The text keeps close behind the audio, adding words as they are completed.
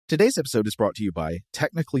Today's episode is brought to you by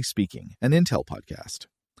Technically Speaking, an Intel podcast.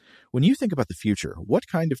 When you think about the future, what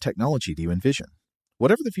kind of technology do you envision?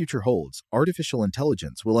 Whatever the future holds, artificial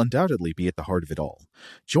intelligence will undoubtedly be at the heart of it all.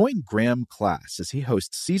 Join Graham Class as he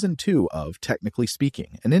hosts Season 2 of Technically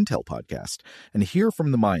Speaking, an Intel podcast, and hear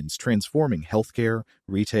from the minds transforming healthcare,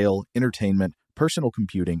 retail, entertainment, personal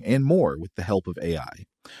computing, and more with the help of AI.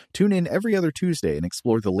 Tune in every other Tuesday and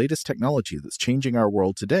explore the latest technology that's changing our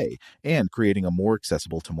world today and creating a more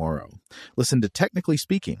accessible tomorrow. Listen to Technically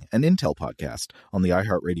Speaking, an Intel podcast on the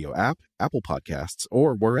iHeartRadio app, Apple Podcasts,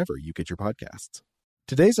 or wherever you get your podcasts.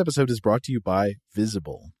 Today's episode is brought to you by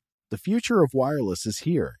Visible. The future of wireless is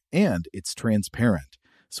here, and it's transparent.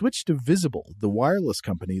 Switch to Visible, the wireless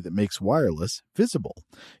company that makes wireless visible.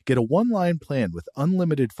 Get a one-line plan with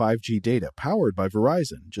unlimited 5G data powered by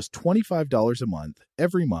Verizon, just $25 a month,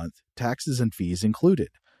 every month, taxes and fees included.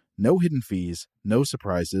 No hidden fees, no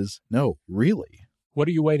surprises, no, really. What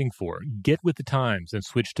are you waiting for? Get with the times and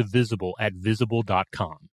switch to Visible at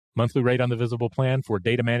Visible.com. Monthly rate on the Visible plan for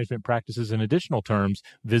data management practices and additional terms,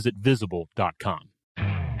 visit Visible.com.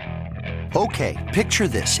 Okay, picture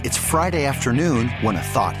this. It's Friday afternoon when a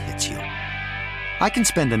thought hits you. I can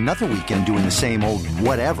spend another weekend doing the same old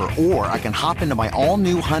whatever, or I can hop into my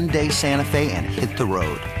all-new Hyundai Santa Fe and hit the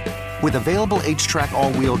road. With available H-Track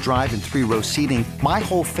all-wheel drive and 3-row seating, my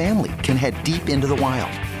whole family can head deep into the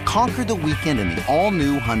wild. Conquer the weekend in the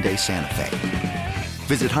all-new Hyundai Santa Fe.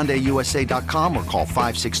 Visit HyundaiUSA.com or call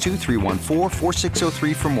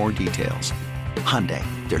 562-314-4603 for more details. Hyundai,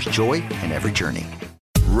 there's joy in every journey.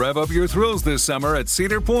 Rev up your thrills this summer at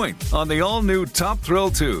Cedar Point on the all-new Top Thrill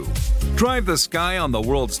 2. Drive the sky on the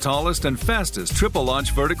world's tallest and fastest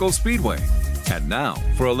triple-launch vertical speedway. And now,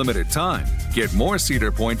 for a limited time, get more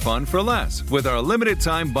Cedar Point fun for less with our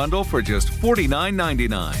limited-time bundle for just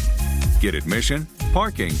 $49.99. Get admission,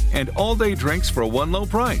 parking, and all-day drinks for one low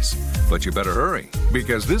price. But you better hurry,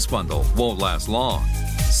 because this bundle won't last long.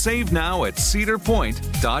 Save now at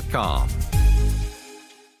cedarpoint.com.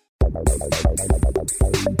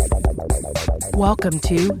 Welcome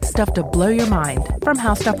to Stuff to Blow Your Mind from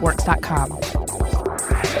HowStuffWorks.com.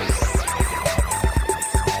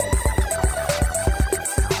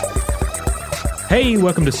 Hey,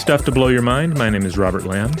 welcome to Stuff to Blow Your Mind. My name is Robert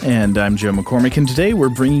Lamb. And I'm Joe McCormick, and today we're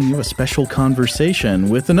bringing you a special conversation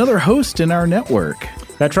with another host in our network.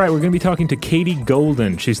 That's right. We're going to be talking to Katie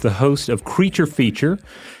Golden. She's the host of Creature Feature.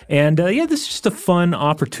 And this is just a fun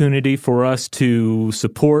opportunity for us to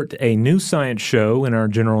support a new science show in our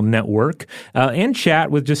general network and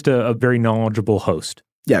chat with just a very knowledgeable host.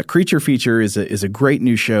 Yeah, Creature Feature is a great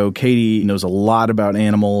new show. Katie knows a lot about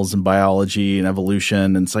animals and biology and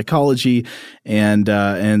evolution and psychology,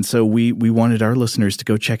 and so we wanted our listeners to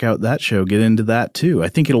go check out that show, get into that too. I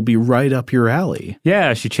think it'll be right up your alley.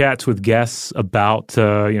 Yeah, she chats with guests about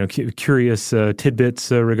curious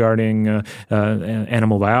tidbits regarding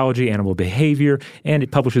animal biology, animal behavior, and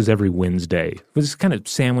it publishes every Wednesday. It's kind of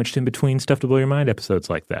sandwiched in between Stuff to Blow Your Mind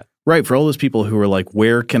episodes like that. Right, for all those people who are like,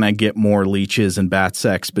 where can I get more leeches and bat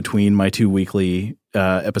sex between my 2 weekly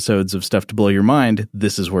episodes of Stuff to Blow Your Mind,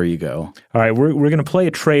 this is where you go. All right, we're going to play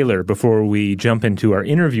a trailer before we jump into our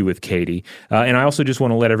interview with Katie. And I also just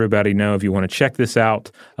want to let everybody know, if you want to check this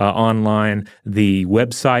out online, the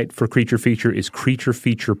website for Creature Feature is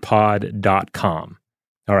creaturefeaturepod.com.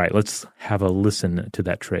 All right, let's have a listen to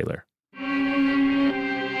that trailer.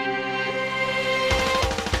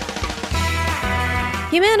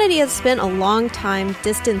 Humanity has spent a long time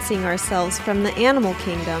distancing ourselves from the animal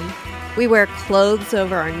kingdom. We wear clothes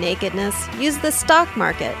over our nakedness, use the stock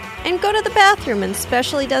market, and go to the bathroom in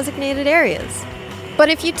specially designated areas. But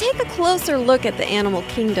if you take a closer look at the animal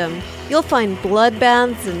kingdom, you'll find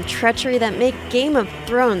bloodbaths and treachery that make Game of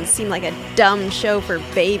Thrones seem like a dumb show for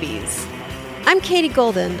babies. I'm Katie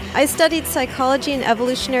Golden. I studied psychology and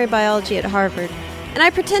evolutionary biology at Harvard, and I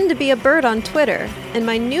pretend to be a bird on Twitter. And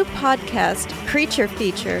my new podcast, Creature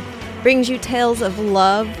Feature, brings you tales of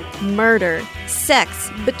love, murder, sex,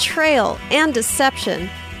 betrayal, and deception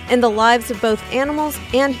in the lives of both animals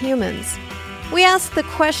and humans. We ask the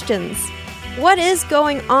questions: what is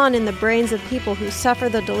going on in the brains of people who suffer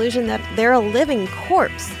the delusion that they're a living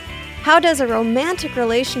corpse? How does a romantic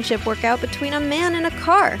relationship work out between a man and a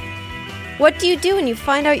car? What do you do when you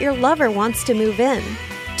find out your lover wants to move in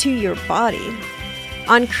to your body?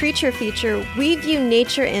 On Creature Feature, we view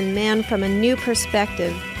nature and man from a new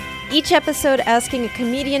perspective, each episode asking a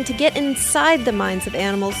comedian to get inside the minds of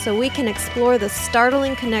animals so we can explore the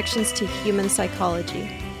startling connections to human psychology.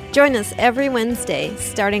 Join us every Wednesday,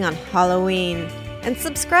 starting on Halloween, and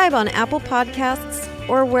subscribe on Apple Podcasts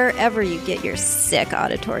or wherever you get your sick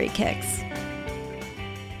auditory kicks.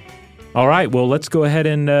 All right, well, let's go ahead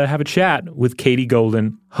and have a chat with Katie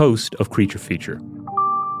Golden, host of Creature Feature.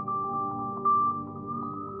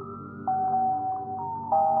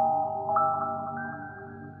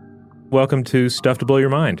 Welcome to Stuff to Blow Your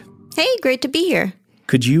Mind. Hey, great to be here.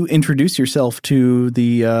 Could you introduce yourself to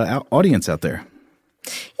the audience out there?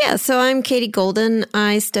 Yeah, so I'm Katie Golden.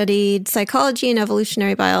 I studied psychology and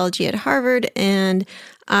evolutionary biology at Harvard, and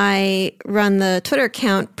I run the Twitter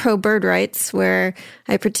account Pro Bird Rights, where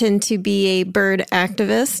I pretend to be a bird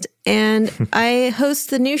activist. And I host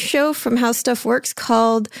the new show from How Stuff Works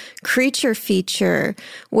called Creature Feature,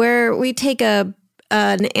 where we take an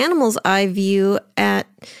animal's eye view at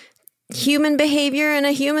human behavior and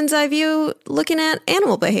a human's eye view looking at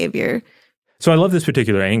animal behavior. So I love this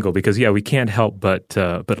particular angle because, we can't help but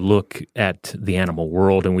look at the animal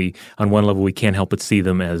world, and we, on one level, we can't help but see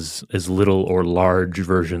them as little or large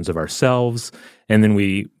versions of ourselves, and then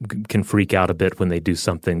we can freak out a bit when they do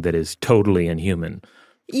something that is totally inhuman.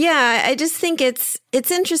 Yeah, I just think it's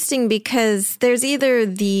interesting because there's either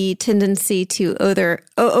the tendency to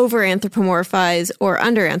over-anthropomorphize or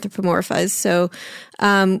under-anthropomorphize. So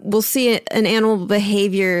we'll see an animal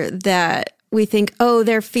behavior that we think, oh,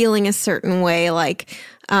 they're feeling a certain way, like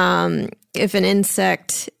if an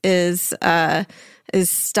insect is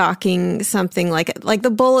stalking something, like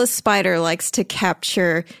the bullous spider likes to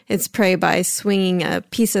capture its prey by swinging a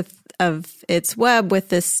piece of its web with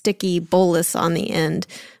this sticky bolus on the end,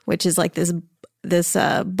 which is like this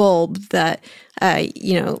bulb that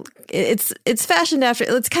it's fashioned after.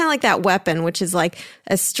 It's kind of like that weapon, which is like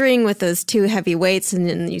a string with those two heavy weights, and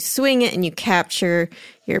then you swing it and you capture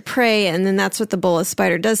your prey, and then that's what the bullous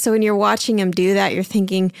spider does. So when you're watching him do that, you're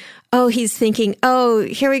thinking, oh, he's thinking, oh,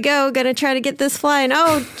 here we go, gonna try to get this fly, and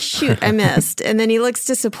oh, shoot, I missed. And then he looks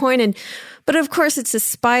disappointed. But of course, it's a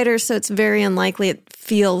spider, so it's very unlikely it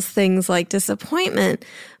feels things like disappointment.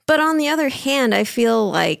 But on the other hand, I feel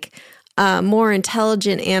like more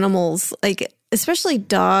intelligent animals, like especially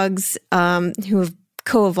dogs who have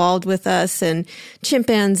co-evolved with us, and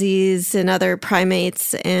chimpanzees and other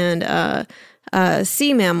primates and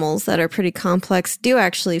sea mammals that are pretty complex, do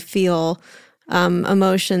actually feel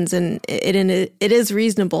emotions, and it is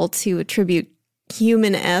reasonable to attribute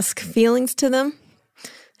human-esque feelings to them.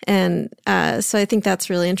 And so I think that's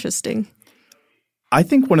really interesting. I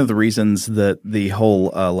think one of the reasons that the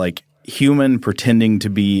whole human pretending to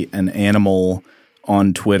be an animal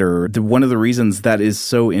on Twitter, one of the reasons that is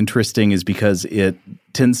so interesting is because it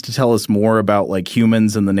tends to tell us more about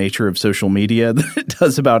humans and the nature of social media than it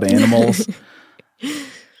does about animals.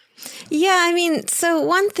 Yeah, I mean, so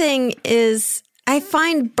one thing is I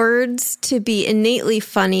find birds to be innately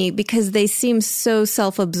funny because they seem so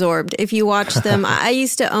self-absorbed. If you watch them, I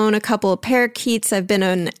used to own a couple of parakeets. I've been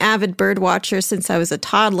an avid bird watcher since I was a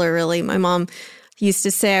toddler, really. My mom used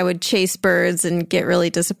to say I would chase birds and get really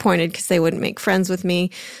disappointed because they wouldn't make friends with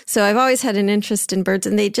me. So I've always had an interest in birds,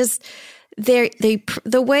 and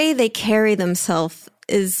the way they carry themselves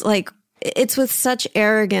is it's with such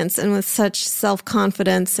arrogance and with such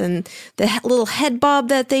self-confidence, and the little head bob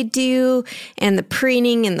that they do and the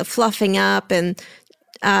preening and the fluffing up. And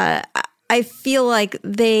I feel like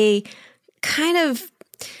they kind of,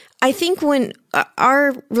 I think when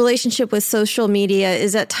our relationship with social media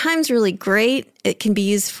is at times really great, it can be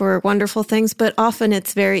used for wonderful things, but often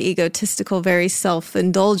it's very egotistical, very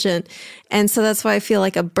self-indulgent. And so that's why I feel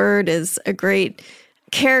like a bird is a great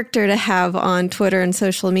character to have on Twitter and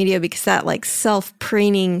social media, because that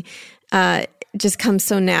self-preening just comes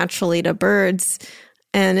so naturally to birds.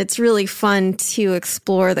 And it's really fun to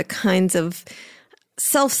explore the kinds of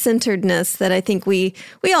self-centeredness that I think we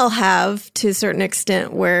all have to a certain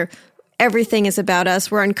extent, where everything is about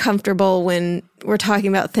us. We're uncomfortable when we're talking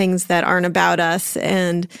about things that aren't about us.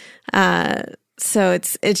 And so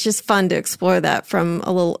it's just fun to explore that from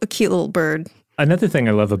a cute little bird. Another thing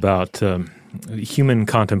I love about human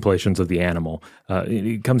contemplations of the animal,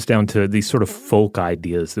 it comes down to these sort of folk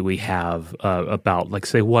ideas that we have about,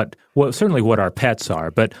 say, certainly what our pets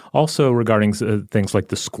are, but also regarding things like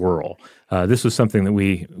the squirrel. This was something that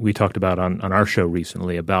we talked about on our show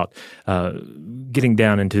recently, about getting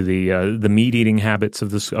down into the meat-eating habits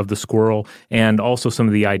of the squirrel, and also some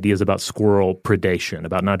of the ideas about squirrel predation,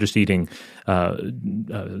 about not just eating,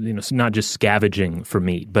 not just scavenging for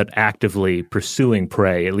meat, but actively pursuing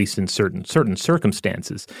prey, at least in certain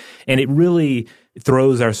circumstances. And it really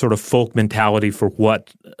throws our sort of folk mentality for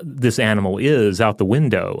what this animal is out the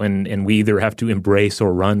window, and we either have to embrace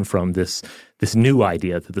or run from this new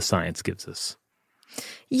idea that the science gives us.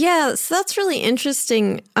 Yeah, so that's really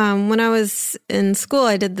interesting. When I was in school,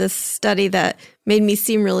 I did this study that made me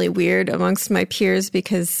seem really weird amongst my peers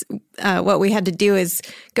because what we had to do is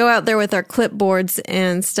go out there with our clipboards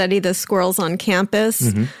and study the squirrels on campus.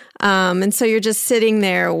 Mm-hmm. And so you're just sitting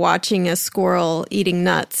there watching a squirrel eating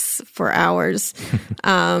nuts for hours.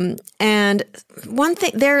 And one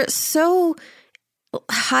thing, they're so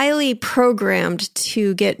highly programmed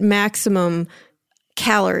to get maximum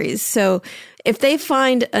calories. So if they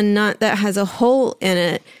find a nut that has a hole in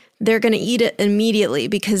it, they're going to eat it immediately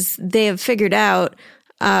because they have figured out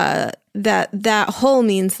that hole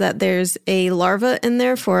means that there's a larva in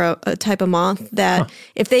there for a type of moth that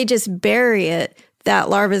if they just bury it, that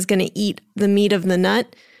larva is going to eat the meat of the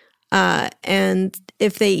nut. And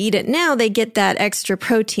if they eat it now, they get that extra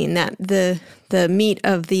protein, that the meat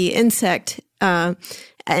of the insect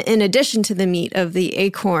in addition to the meat of the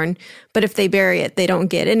acorn. But if they bury it, they don't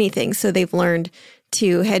get anything. So they've learned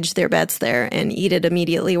to hedge their bets there and eat it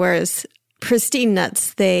immediately, whereas pristine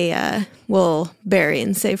nuts, they will bury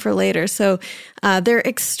and save for later. So they're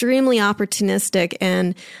extremely opportunistic,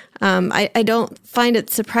 and I don't find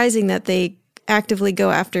it surprising that they actively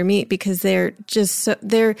go after meat because they're just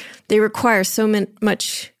they require so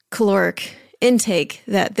much caloric intake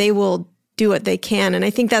that they will do what they can. And I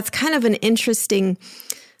think that's kind of an interesting,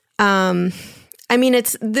 they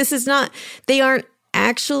aren't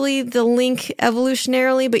actually the link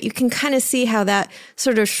evolutionarily, but you can kind of see how that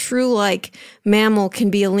sort of shrew-like mammal can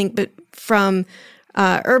be a link from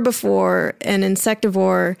herbivore and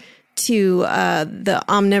insectivore to the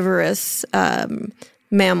omnivorous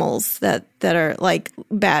mammals that are like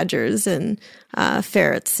badgers and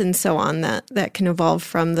ferrets and so on that can evolve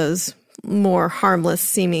from those more harmless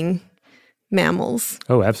seeming mammals.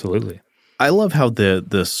 Oh, absolutely. I love how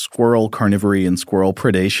the squirrel carnivory and squirrel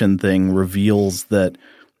predation thing reveals that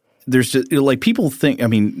there's just, like, people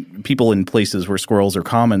in places where squirrels are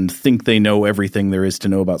common think they know everything there is to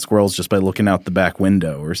know about squirrels just by looking out the back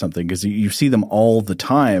window or something, because you see them all the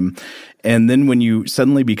time. And then when you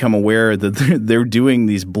suddenly become aware that they're doing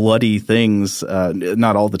these bloody things,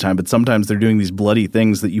 not all the time, but sometimes they're doing these bloody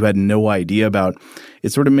things that you had no idea about,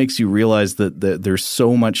 it sort of makes you realize that there's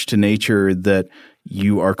so much to nature that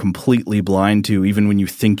you are completely blind to, even when you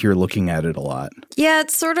think you're looking at it a lot. Yeah,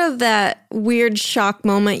 it's sort of that weird shock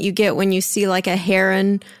moment you get when you see like a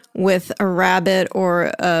heron with a rabbit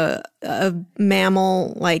or a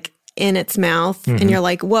mammal like in its mouth, and you're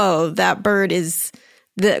like, whoa, that bird is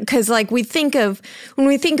because like when we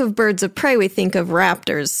think of birds of prey, we think of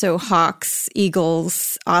raptors, so hawks,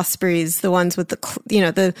 eagles, ospreys, the ones with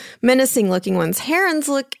the menacing looking ones. Herons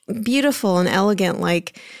look beautiful and elegant,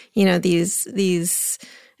 like these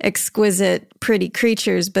exquisite, pretty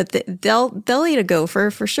creatures, but they'll eat a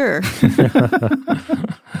gopher for sure.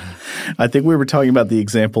 I think we were talking about the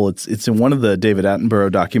example. It's in one of the David Attenborough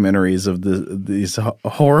documentaries of these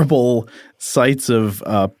horrible sights of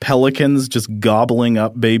pelicans just gobbling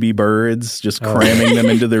up baby birds, just cramming them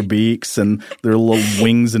into their beaks, and their little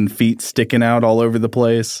wings and feet sticking out all over the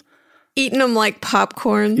place. Eating them like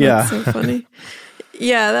popcorn. Yeah. That's so funny.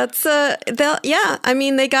 Yeah, that's I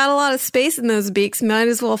mean, they got a lot of space in those beaks. Might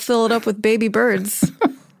as well fill it up with baby birds.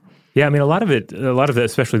 Yeah, I mean, a lot of it,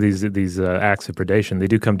 especially these acts of predation, they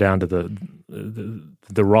do come down to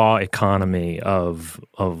the raw economy of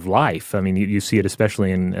life. I mean, you see it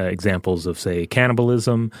especially in examples of, say,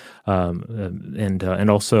 cannibalism, and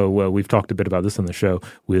also we've talked a bit about this on the show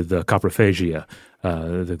with coprophagia,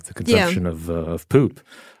 the consumption of poop.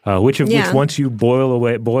 Which once you boil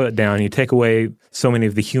it down, you take away so many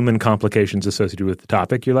of the human complications associated with the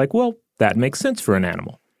topic, you're like, well, that makes sense for an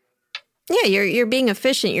animal. Yeah, you're being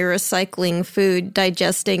efficient. You're recycling food,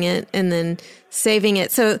 digesting it, and then saving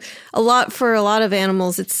it. So for a lot of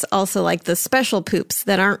animals, it's also like the special poops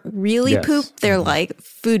that aren't really poop. They're like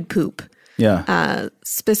food poop. Yeah.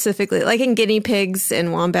 Specifically, like in guinea pigs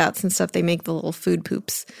and wombats and stuff, they make the little food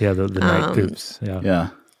poops. Yeah, the night poops. Yeah. Yeah.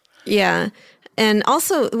 Yeah. And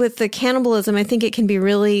also with the cannibalism, I think it can be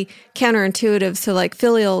really counterintuitive. So like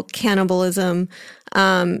filial cannibalism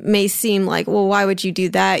may seem like, well, why would you do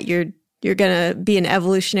that? You're going to be an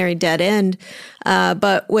evolutionary dead end.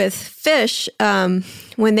 But with fish,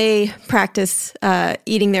 when they practice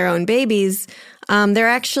eating their own babies, they're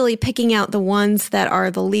actually picking out the ones that are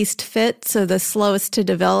the least fit, so the slowest to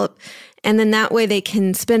develop. And then that way they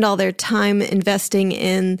can spend all their time investing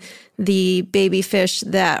in the baby fish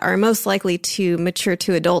that are most likely to mature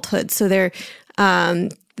to adulthood. So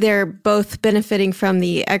they're both benefiting from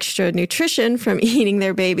the extra nutrition from eating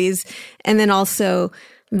their babies, and then also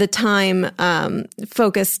the time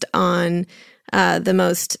focused on the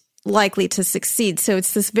most likely to succeed. So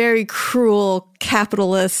it's this very cruel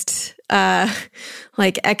capitalist,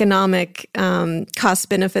 like economic cost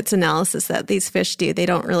benefits analysis that these fish do. They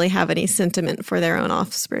don't really have any sentiment for their own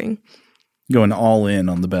offspring. Going all in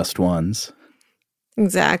on the best ones.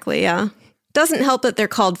 Exactly, yeah. Doesn't help that they're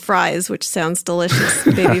called fries, which sounds delicious.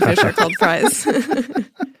 Baby fish are called fries.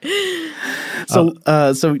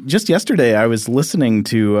 So just yesterday, I was listening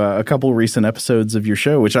to a couple recent episodes of your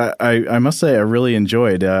show, which I must say I really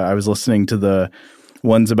enjoyed. I was listening to the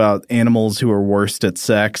ones about animals who are worst at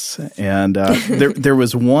sex, and there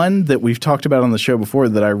was one that we've talked about on the show before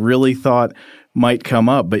that I really thought might come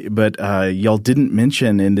up, but y'all didn't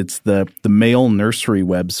mention, and it's the male nursery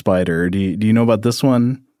web spider. Do you know about this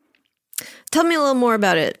one? Tell me a little more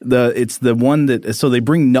about it. It's the one that so they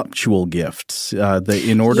bring nuptial gifts.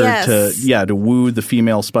 In order to woo the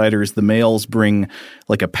female spiders, the males bring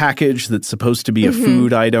like a package that's supposed to be a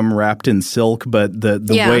food item wrapped in silk. But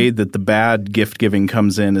the way that the bad gift giving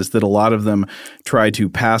comes in is that a lot of them try to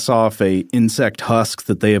pass off a insect husk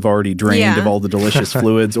that they have already drained of all the delicious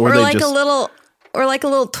fluids, or they like just Or like a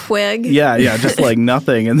little twig. Yeah, just like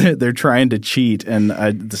nothing. And they're trying to cheat.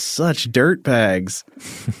 And such dirt bags.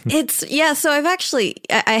 So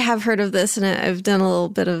I have heard of this, and I've done a little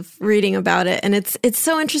bit of reading about it. And it's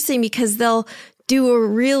so interesting because they'll do a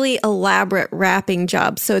really elaborate wrapping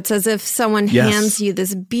job. So it's as if someone hands you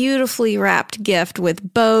this beautifully wrapped gift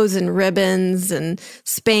with bows and ribbons and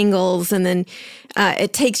spangles, and then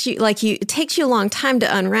it takes you a long time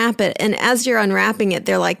to unwrap it. And as you're unwrapping it,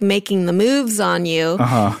 they're like making the moves on you.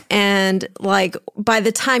 And like by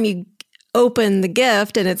the time you open the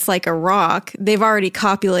gift and it's like a rock, they've already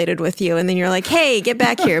copulated with you, and then you're like, hey, get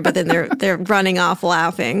back here, but then they're running off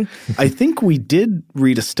laughing. I think we did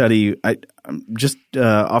read a study, just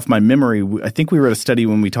off my memory, I think we read a study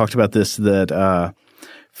when we talked about this that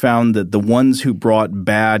found that the ones who brought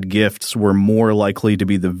bad gifts were more likely to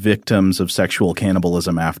be the victims of sexual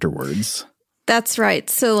cannibalism afterwards. That's right.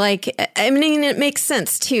 So it makes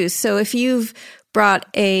sense too. So if you've brought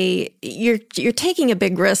you're taking a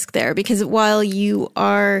big risk there, because while you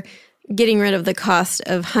are getting rid of the cost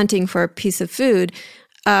of hunting for a piece of food,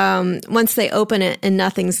 once they open it and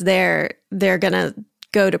nothing's there, they're going to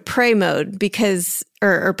go to prey mode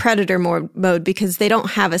or predator mode because they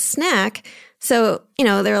don't have a snack. So,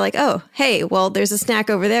 they're like, oh, hey, well, there's a snack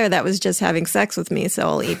over there that was just having sex with me, so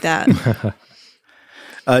I'll eat that.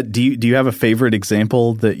 Do you have a favorite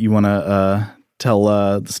example that you want to tell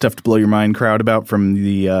the Stuff to Blow Your Mind crowd about from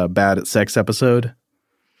the Bad at Sex episode?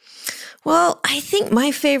 Well, I think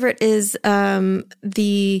my favorite is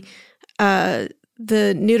the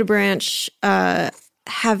nudibranch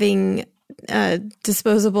having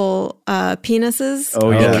disposable penises.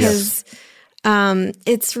 Oh, yes. Because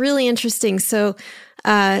it's really interesting. So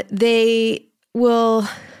they will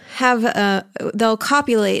they'll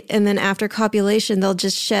copulate, and then after copulation, they'll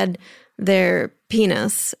just shed their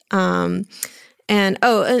penis. And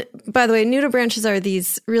by the way, nudibranches are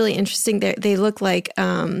these really interesting. They look like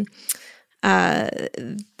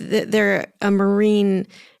they're a marine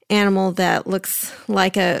animal that looks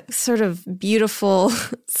like a sort of beautiful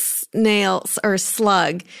snail or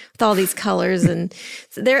slug with all these colors, and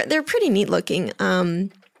they're pretty neat looking.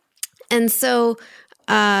 And so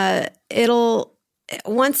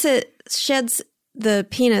once it sheds the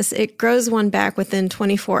penis, it grows one back within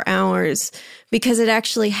 24 hours because it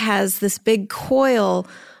actually has this big coil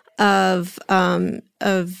of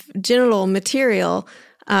genital material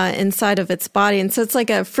inside of its body. And so it's like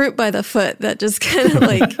a fruit by the foot that just kind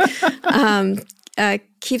of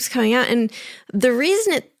keeps coming out. And the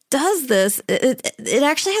reason it does this, it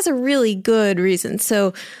actually has a really good reason.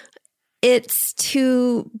 So it's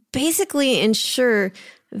to basically ensure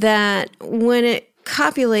that when it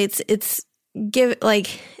copulates, it's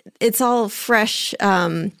all fresh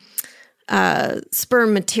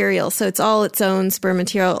sperm material. So it's all its own sperm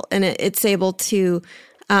material, and it's able to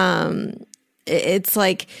it's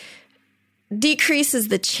like decreases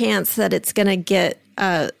the chance that it's going to get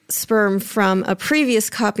sperm from a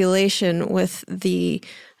previous copulation with the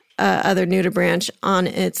other nudibranch on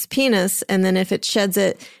its penis. And then if it sheds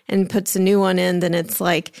it and puts a new one in, then it's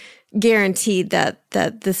like guaranteed that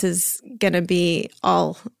this is going to be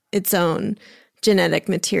all its own genetic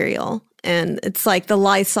material. And it's like the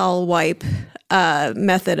Lysol wipe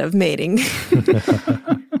method of mating.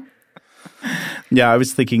 Yeah, I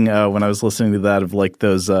was thinking when I was listening to that of like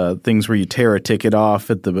those things where you tear a ticket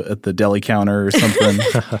off at the deli counter or something.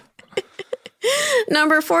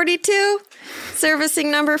 Number 42,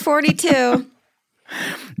 servicing number 42.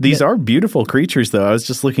 These are beautiful creatures, though. I was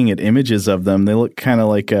just looking at images of them. They look kind of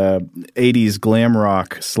like 80s glam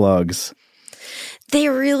rock slugs. They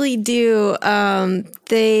really do.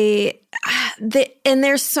 They and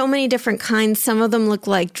there's so many different kinds. Some of them look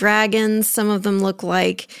like dragons. Some of them look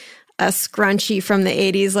like a scrunchie from the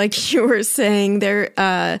 80s, like you were saying.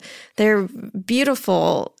 They're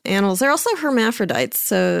beautiful animals. They're also hermaphrodites,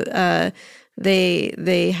 so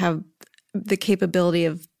they have the capability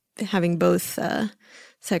of having both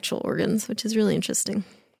sexual organs, which is really interesting.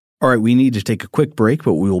 All right, we need to take a quick break,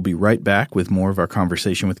 but we will be right back with more of our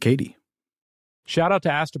conversation with Katie. Shout out to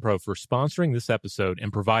Astepro for sponsoring this episode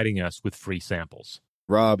and providing us with free samples.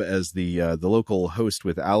 Rob, as the local host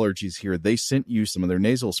with allergies here, they sent you some of their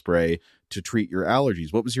nasal spray to treat your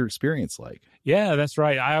allergies. What was your experience like? Yeah, that's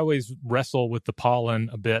right. I always wrestle with the pollen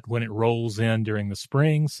a bit when it rolls in during the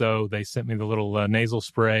spring, so they sent me the little nasal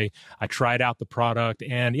spray. I tried out the product,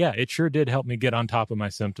 and yeah, it sure did help me get on top of my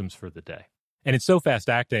symptoms for the day. And it's so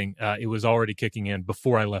fast-acting, it was already kicking in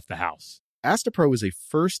before I left the house. Astepro is a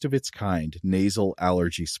first-of-its-kind nasal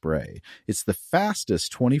allergy spray. It's the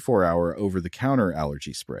fastest 24-hour over-the-counter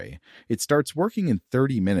allergy spray. It starts working in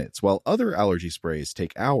 30 minutes, while other allergy sprays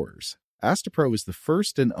take hours. Astepro is the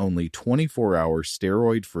first and only 24-hour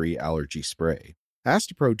steroid-free allergy spray.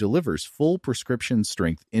 Astepro delivers full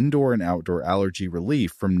prescription-strength indoor and outdoor allergy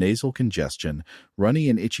relief from nasal congestion, runny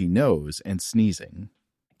and itchy nose, and sneezing.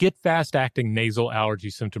 Get fast-acting nasal allergy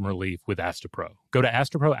symptom relief with Astepro. Go to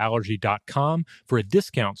asteproallergy.com for a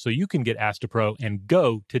discount so you can get Astepro and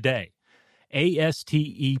go today.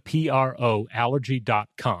 ASTEPRO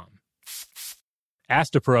allergy.com.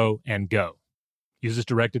 Astepro and go. Use as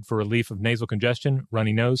directed for relief of nasal congestion,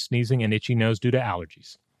 runny nose, sneezing, and itchy nose due to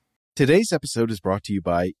allergies. Today's episode is brought to you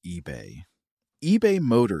by eBay. eBay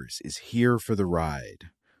Motors is here for the ride.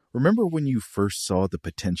 Remember when you first saw the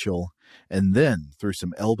potential? And then, through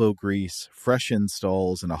some elbow grease, fresh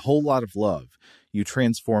installs, and a whole lot of love, you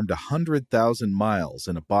transformed 100,000 miles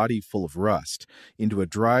and a body full of rust into a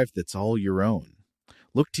drive that's all your own.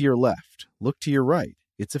 Look to your left. Look to your right.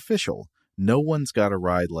 It's official. No one's got a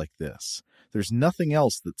ride like this. There's nothing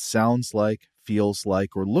else that sounds like, feels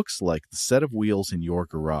like, or looks like the set of wheels in your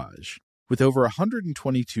garage. With over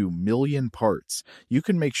 122 million parts, you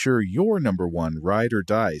can make sure your number one ride or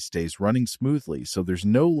die stays running smoothly, so there's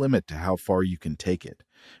no limit to how far you can take it.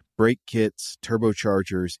 Brake kits,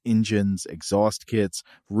 turbochargers, engines, exhaust kits,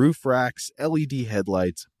 roof racks, LED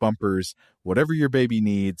headlights, bumpers, whatever your baby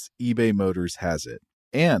needs, eBay Motors has it.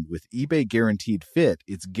 And with eBay Guaranteed Fit,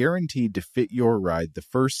 it's guaranteed to fit your ride the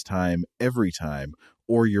first time, every time,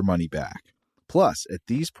 or your money back. Plus, at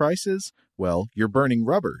these prices, well, you're burning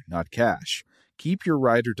rubber, not cash. Keep your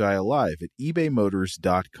ride or die alive at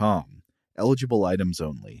ebaymotors.com. Eligible items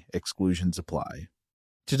only. Exclusions apply.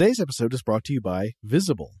 Today's episode is brought to you by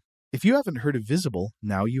Visible. If you haven't heard of Visible,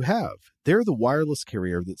 now you have. They're the wireless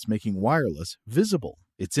carrier that's making wireless visible.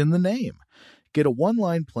 It's in the name. Get a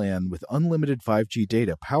one-line plan with unlimited 5G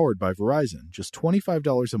data powered by Verizon, just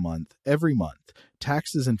 $25 a month, every month,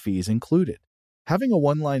 taxes and fees included. Having a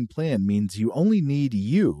one-line plan means you only need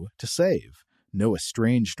you to save. No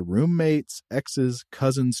estranged roommates, exes,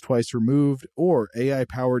 cousins twice removed, or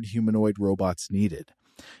AI-powered humanoid robots needed.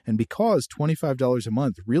 And because $25 a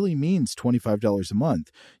month really means $25 a month,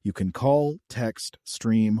 you can call, text,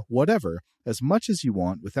 stream, whatever, as much as you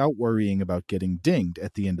want without worrying about getting dinged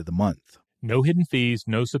at the end of the month. No hidden fees,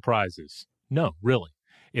 no surprises. No, really.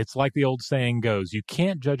 It's like the old saying goes, you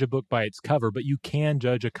can't judge a book by its cover, but you can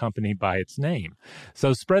judge a company by its name.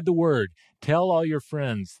 So spread the word. Tell all your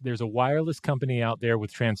friends there's a wireless company out there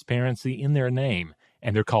with transparency in their name,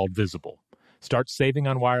 and they're called Visible. Start saving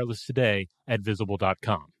on wireless today at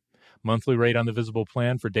Visible.com. Monthly rate on the Visible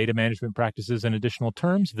plan for data management practices and additional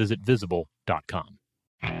terms, visit Visible.com.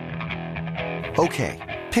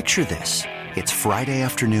 Okay, picture this. It's Friday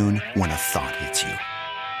afternoon when a thought hits you.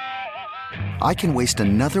 I can waste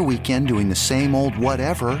another weekend doing the same old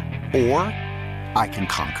whatever, or I can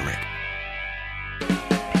conquer it.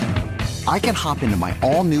 I can hop into my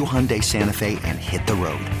all-new Hyundai Santa Fe and hit the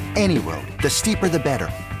road. Any road. The steeper, the better.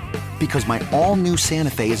 Because my all-new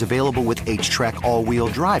Santa Fe is available with H-Track all-wheel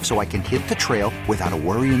drive, so I can hit the trail without a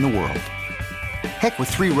worry in the world. Heck, with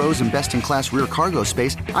 3 rows and best-in-class rear cargo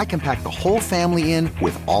space, I can pack the whole family in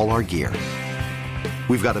with all our gear.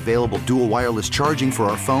 We've got available dual wireless charging for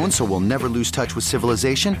our phones, so we'll never lose touch with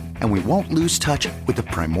civilization, and we won't lose touch with the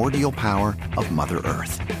primordial power of Mother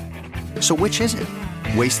Earth. So which is it?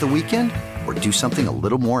 Waste the weekend or do something a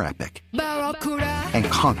little more epic? And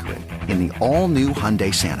conquer it in the all-new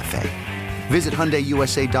Hyundai Santa Fe. Visit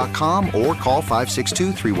HyundaiUSA.com or call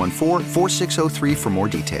 562-314-4603 for more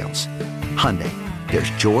details. Hyundai, there's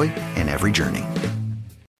joy in every journey.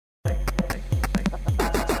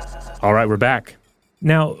 All right, we're back.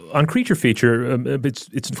 Now, on Creature Feature,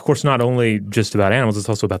 it's of course not only just about animals, it's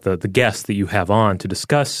also about the guests that you have on to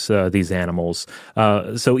discuss these animals.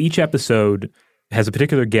 So each episode has a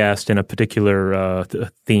particular guest and a particular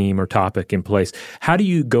theme or topic in place. How do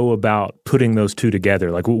you go about putting those two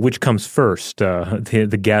together? Like, which comes first,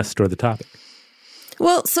 the guest or the topic?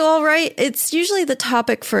 Well, so it's usually the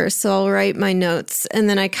topic first, so I'll write my notes, and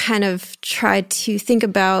then I kind of try to think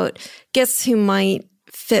about guests who might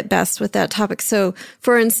fit best with that topic. So,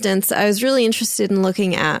 for instance, I was really interested in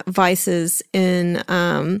looking at vices in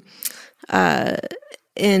the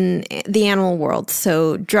animal world.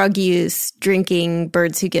 So, drug use, drinking,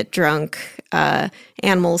 birds who get drunk,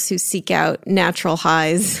 animals who seek out natural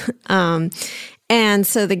highs. And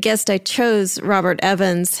so the guest I chose, Robert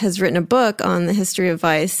Evans, has written a book on the history of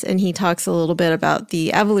vice, and he talks a little bit about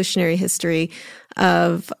the evolutionary history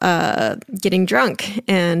of getting drunk.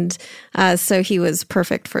 And so he was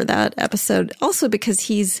perfect for that episode, also because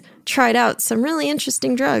he's tried out some really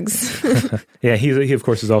interesting drugs. Yeah, he of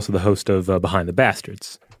course is also the host of Behind the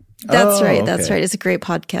Bastards. That's right. That's right. It's a great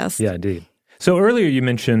podcast. Yeah, indeed. So earlier you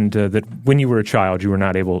mentioned that when you were a child, you were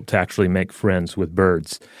not able to actually make friends with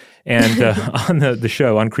birds. And on the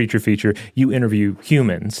show, on Creature Feature, you interview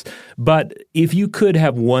humans. But if you could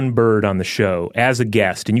have one bird on the show as a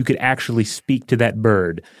guest and you could actually speak to that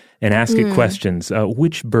bird and ask it questions,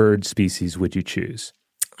 which bird species would you choose?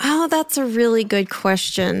 Oh, that's a really good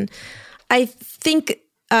question. I think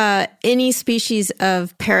any species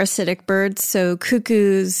of parasitic birds, so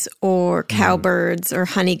cuckoos or cowbirds or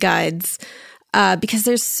honey guides, because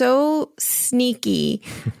they're so sneaky.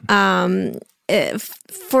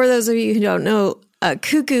 For those of you who don't know,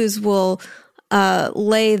 cuckoos will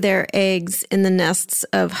lay their eggs in the nests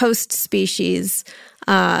of host species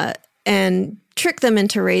and trick them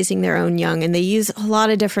into raising their own young. And they use a lot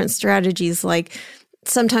of different strategies, like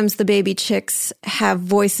sometimes the baby chicks have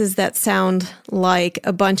voices that sound like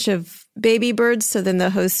a bunch of baby birds, so then the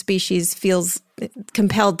host species feels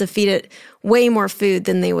compelled to feed it way more food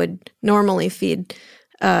than they would normally feed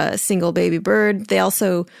a single baby bird. They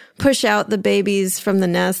also push out the babies from the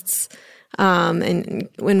nests and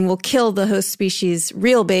will kill the host species'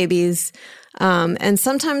 real babies. And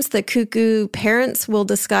sometimes the cuckoo parents will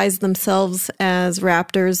disguise themselves as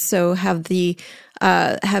raptors, so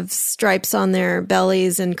have stripes on their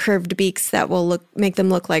bellies and curved beaks that will make them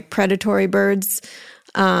look like predatory birds.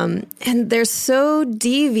 And they're so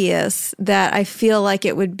devious that I feel like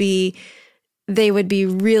they would be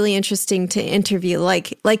really interesting to interview,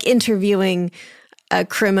 like interviewing a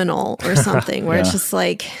criminal or something, where it's just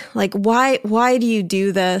like why do you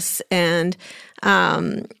do this, and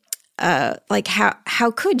like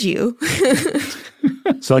how could you?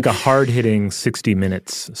 So like a hard-hitting 60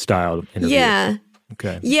 Minutes style interview. Yeah.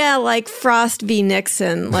 Okay. Yeah, like Frost v.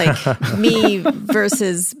 Nixon, like me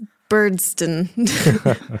versus Birdston.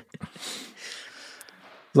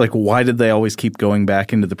 Like, why did they always keep going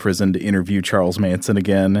back into the prison to interview Charles Manson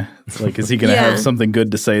again? It's like, is he going to have something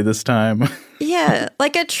good to say this time? Yeah,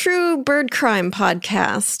 like a true bird crime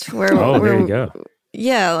podcast. Where there you go.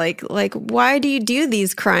 Yeah, like why do you do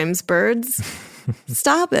these crimes, birds?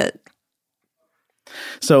 Stop it.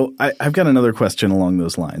 So I've got another question along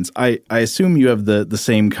those lines. I assume you have the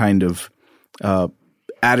same kind of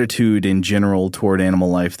attitude in general toward animal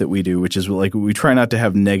life that we do, which is like we try not to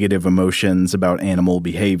have negative emotions about animal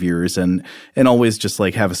behaviors and always just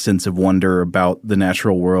like have a sense of wonder about the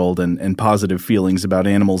natural world and positive feelings about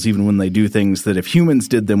animals, even when they do things that if humans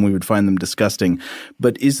did them, we would find them disgusting.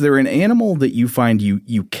 But is there an animal that you find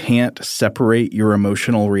you can't separate your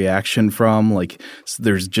emotional reaction from? Like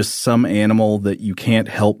there's just some animal that you can't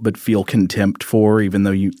help but feel contempt for, even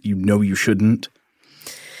though you know you shouldn't?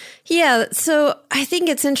 Yeah, so I think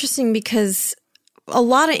it's interesting because a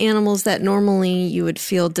lot of animals that normally you would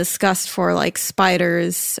feel disgust for, like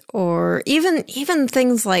spiders or even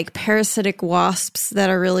things like parasitic wasps that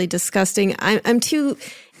are really disgusting, I'm too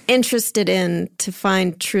interested in to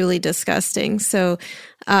find truly disgusting. So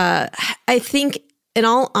I think, in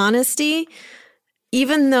all honesty,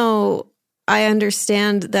 even though I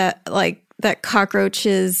understand that that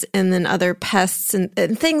cockroaches and then other pests and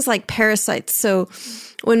things like parasites. So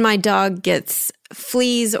when my dog gets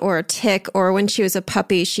fleas or a tick, or when she was a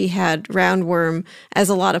puppy, she had roundworm, as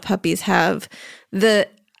a lot of puppies have, the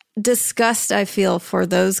disgust I feel for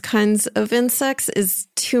those kinds of insects is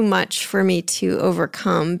too much for me to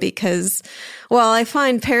overcome because, well, I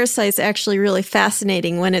find parasites actually really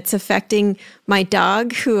fascinating when it's affecting my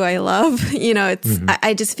dog, who I love. You know, it's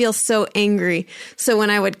I just feel so angry. So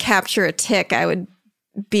when I would capture a tick, I would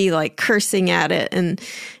be like cursing at it and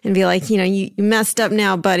be like, you messed up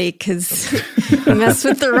now, buddy, because you messed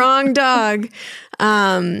with the wrong dog.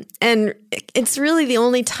 And it's really the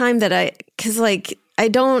only time that because like I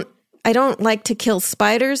don't like to kill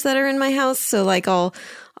spiders that are in my house. So like I'll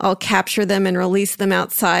capture them and release them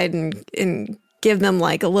outside and give them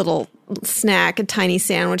like a little snack, a tiny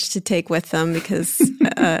sandwich to take with them because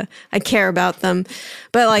I care about them.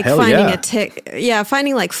 But like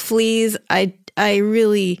finding like fleas, I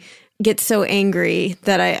really get so angry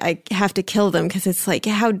that I have to kill them because it's like,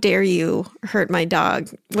 how dare you hurt my dog?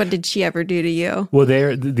 What did she ever do to you? Well,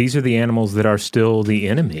 these are the animals that are still the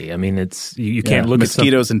enemy. I mean, it's you can't look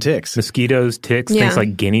mosquitoes and ticks. Mosquitoes, ticks, things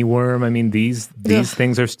like guinea worm. I mean, these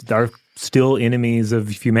things are still enemies of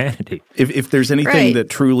humanity. If there's anything that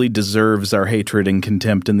truly deserves our hatred and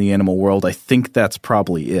contempt in the animal world, I think that's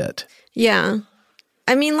probably it. Yeah.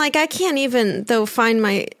 I mean, like, I can't even, though, find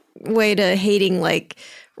my way to hating, like,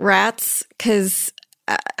 rats, because,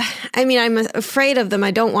 I mean, I'm afraid of them.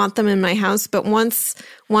 I don't want them in my house, but once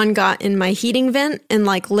one got in my heating vent and,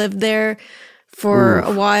 like, lived there for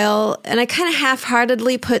a while, and I kind of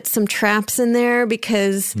half-heartedly put some traps in there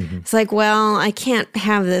because it's like, well, I can't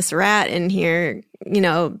have this rat in here,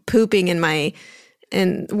 pooping in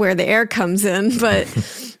where the air comes in, but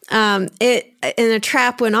and a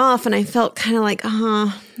trap went off, and I felt kind of like,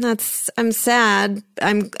 I'm sad.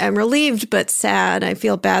 I'm relieved, but sad. I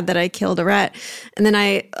feel bad that I killed a rat. And then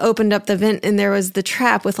I opened up the vent, and there was the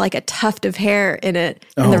trap with like a tuft of hair in it,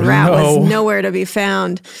 and the rat was nowhere to be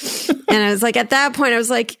found. And I was like, at that point, I was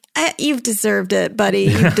like, you've deserved it, buddy.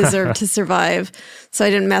 You've deserved to survive. So I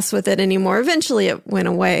didn't mess with it anymore. Eventually it went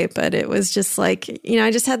away, but it was just like,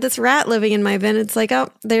 I just had this rat living in my vent. It's like, oh,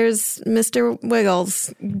 there's Mr.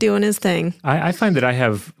 Wiggles doing his thing. I find that I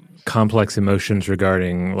have complex emotions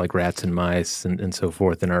regarding like rats and mice and so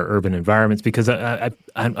forth in our urban environments because I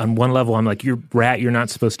on one level I'm like, you're rat, you're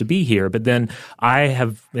not supposed to be here. But then I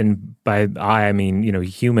have, and by I mean,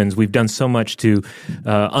 humans, we've done so much to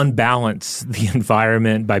unbalance the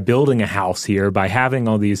environment by building a house here, by having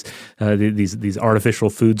all these artificial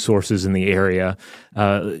food sources in the area.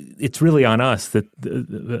 It's really on us that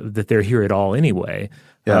they're here at all anyway.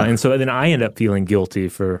 Yeah. And so then I end up feeling guilty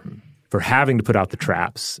for having to put out the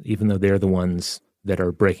traps, even though they're the ones that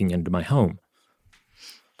are breaking into my home.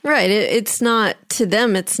 Right. It's not, to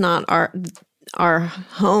them, it's not our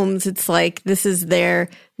homes. It's like this is their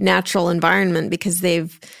natural environment because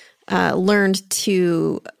they've learned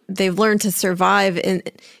to survive in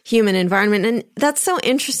human environment. And that's so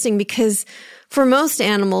interesting because for most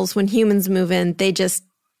animals, when humans move in, they just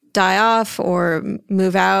die off or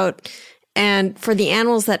move out. And for the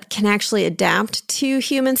animals that can actually adapt to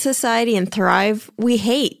human society and thrive, we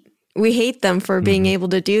hate them for being able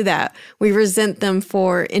to do that. We resent them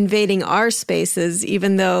for invading our spaces,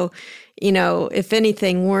 even though, if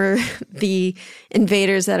anything, we're the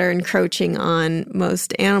invaders that are encroaching on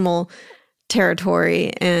most animal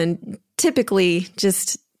territory and typically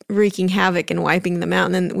just wreaking havoc and wiping them out.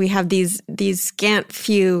 And then we have these scant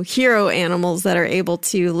few hero animals that are able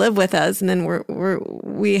to live with us, and then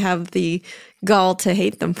we have the gall to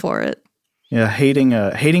hate them for it. Yeah, hating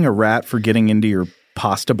a rat for getting into your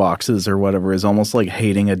pasta boxes or whatever is almost like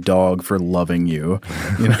hating a dog for loving you.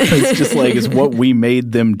 It's just like it's what we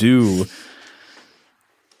made them do.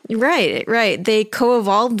 Right. They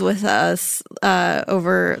co-evolved with us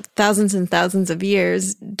over thousands and thousands of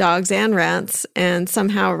years, dogs and rats, and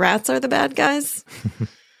somehow rats are the bad guys.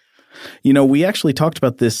 We actually talked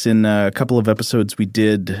about this in a couple of episodes we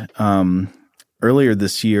did earlier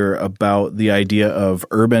this year about the idea of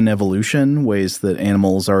urban evolution, ways that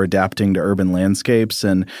animals are adapting to urban landscapes.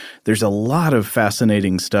 And there's a lot of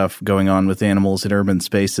fascinating stuff going on with animals in urban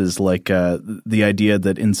spaces, like the idea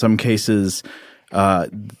that in some cases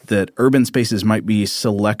that urban spaces might be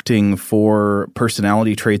selecting for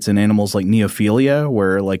personality traits in animals like neophilia,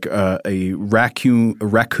 where like a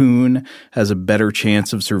raccoon has a better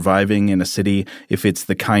chance of surviving in a city if it's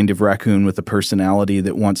the kind of raccoon with a personality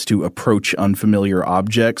that wants to approach unfamiliar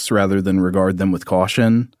objects rather than regard them with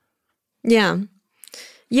caution. Yeah.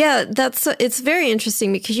 Yeah, it's very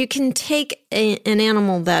interesting because you can take an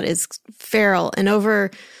animal that is feral and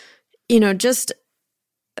over, just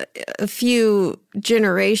a few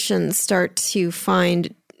generations start to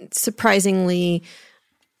find surprisingly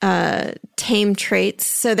tame traits.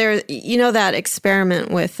 So there, that experiment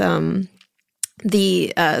with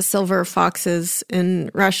the silver foxes in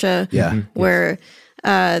Russia, where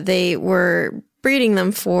they were breeding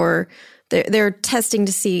them for they're testing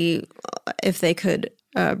to see if they could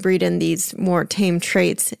breed in these more tame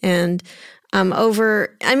traits. And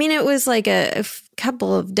it was like a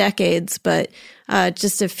couple of decades, but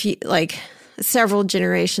just a few, like several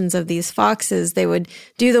generations of these foxes, they would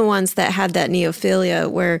do the ones that had that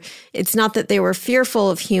neophilia, where it's not that they were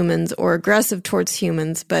fearful of humans or aggressive towards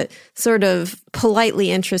humans, but sort of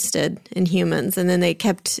politely interested in humans. And then they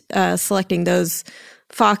kept selecting those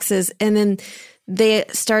foxes. And then they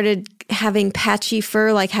started having patchy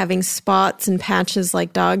fur, like having spots and patches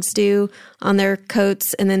like dogs do on their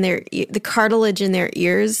coats. And then the cartilage in their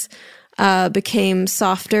ears became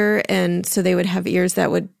softer. And so they would have ears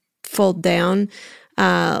that would fold down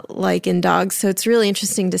like in dogs. So it's really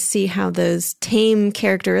interesting to see how those tame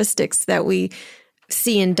characteristics that we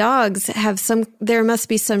see in dogs there must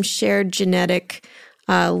be some shared genetic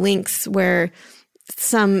links where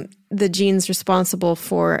the genes responsible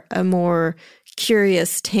for a more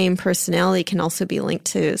curious, tame personality can also be linked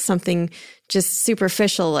to something just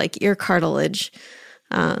superficial like ear cartilage.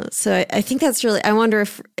 So I think that's really, I wonder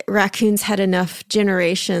if raccoons had enough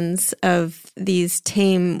generations of these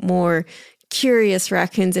tame, more curious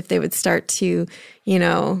raccoons, if they would start to,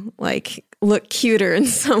 like look cuter in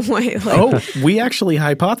some way. We actually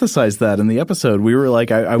hypothesized that in the episode. We were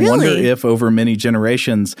like, I Really? wonder if over many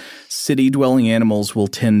generations, city-dwelling animals will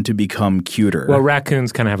tend to become cuter. Well,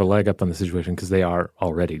 raccoons kind of have a leg up on the situation because they are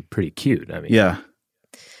already pretty cute. I mean, yeah.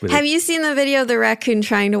 Have you seen the video of the raccoon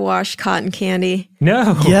trying to wash cotton candy?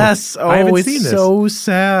 No. Yes. I haven't it's seen this. so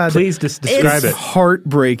sad. Please describe It's it.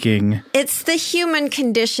 heartbreaking. It's the human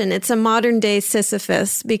condition. It's a modern day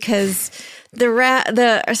Sisyphus, because the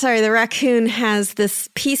raccoon has this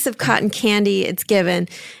piece of cotton candy it's given.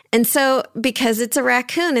 And so because it's a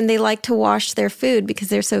raccoon and they like to wash their food because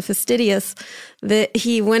they're so fastidious, that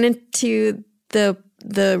he went into the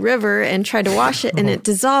river and tried to wash it and it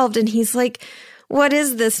dissolved. And he's like, what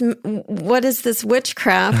is this? What is this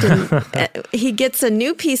witchcraft? And he gets a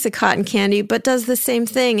new piece of cotton candy, but does the same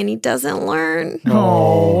thing, and he doesn't learn.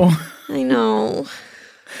 Oh. I know.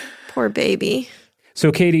 Poor baby.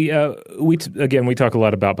 So, Katie, we talk a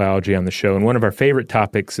lot about biology on the show, and one of our favorite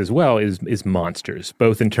topics as well is monsters,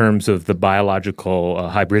 both in terms of the biological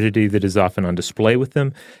hybridity that is often on display with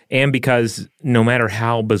them, and because no matter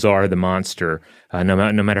how bizarre the monster, no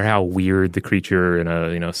matter how weird the creature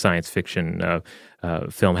in a science fiction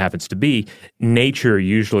film happens to be, nature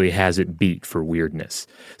usually has it beat for weirdness.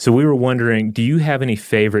 So we were wondering, do you have any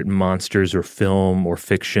favorite monsters or film or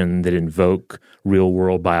fiction that invoke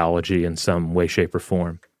real-world biology in some way, shape, or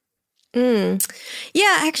form? Yeah,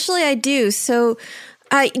 actually I do. So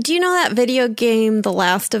do you know that video game, The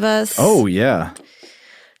Last of Us? Oh, yeah.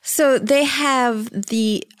 So they have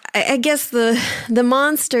I guess the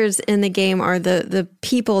monsters in the game are the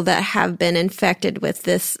people that have been infected with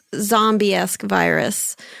this zombie-esque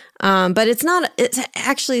virus. But it's not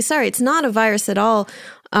a virus at all.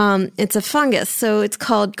 It's a fungus. So it's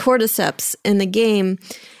called cordyceps in the game.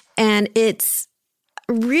 And it's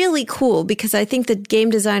really cool because I think the game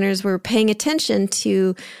designers were paying attention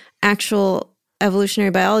to actual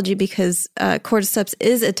evolutionary biology, because cordyceps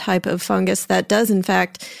is a type of fungus that does, in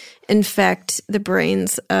fact, infect the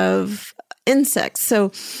brains of insects.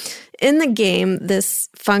 So in the game, this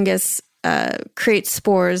fungus creates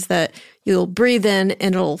spores that you'll breathe in,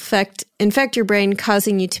 and it'll infect your brain,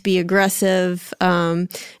 causing you to be aggressive. And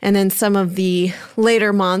then some of the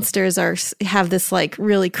later monsters have this like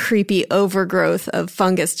really creepy overgrowth of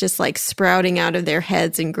fungus just like sprouting out of their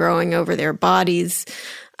heads and growing over their bodies.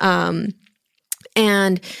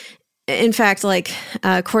 And in fact, like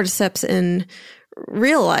cordyceps in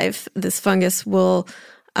real life, this fungus will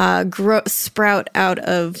sprout out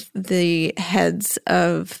of the heads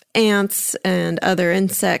of ants and other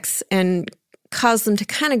insects and cause them to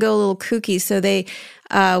kind of go a little kooky. So they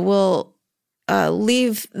will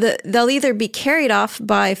they'll either be carried off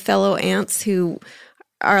by fellow ants who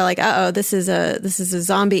are like, uh-oh, this is a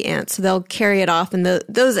zombie ant. So they'll carry it off, and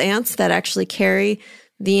those ants that actually carry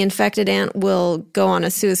the infected ant will go on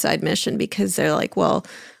a suicide mission because they're like, well,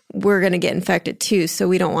 we're going to get infected too, so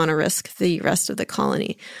we don't want to risk the rest of the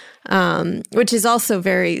colony, which is also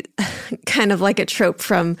very kind of like a trope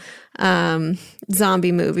from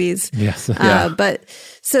zombie movies. Yes. But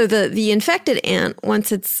so the infected ant,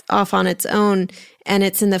 once it's off on its own and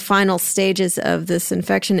it's in the final stages of this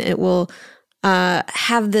infection, it will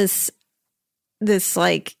have this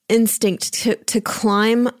like instinct to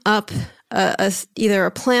climb up either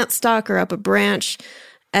a plant stalk or up a branch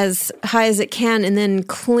as high as it can, and then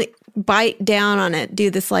bite down on it, do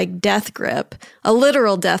this like death grip, a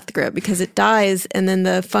literal death grip, because it dies, and then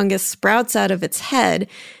the fungus sprouts out of its head,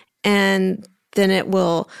 and then it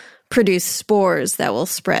will produce spores that will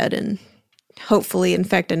spread and hopefully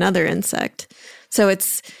infect another insect. So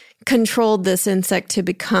it's controlled this insect to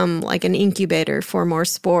become like an incubator for more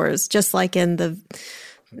spores, just like in The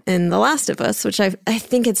Last of Us, which I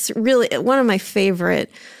think it's really one of my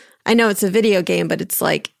favorite. I know it's a video game, but it's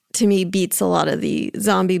like, to me, beats a lot of the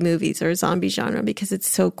zombie movies or zombie genre because it's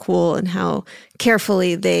so cool and how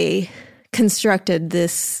carefully they constructed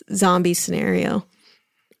this zombie scenario.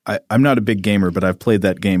 I'm not a big gamer, but I've played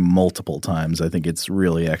that game multiple times. I think it's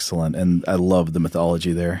really excellent, and I love the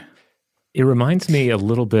mythology there. It reminds me a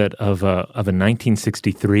little bit of a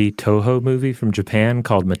 1963 Toho movie from Japan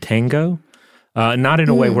called Matango. Not in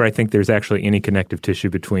a way where I think there's actually any connective tissue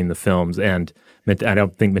between the films, and I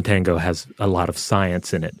don't think Matango has a lot of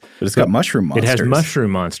science in it. But it's got mushroom monsters. It has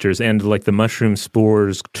mushroom monsters, and like the mushroom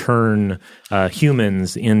spores turn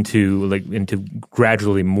humans into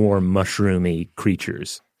gradually more mushroomy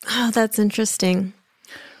creatures. Oh, that's interesting.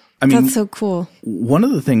 I mean, that's so cool. One of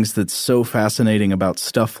the things that's so fascinating about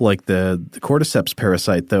stuff like the cordyceps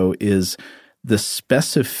parasite, though, is the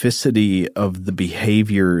specificity of the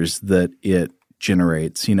behaviors that it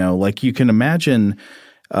generates. You know, like you can imagine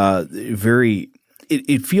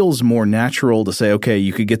it feels more natural to say, okay,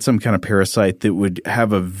 you could get some kind of parasite that would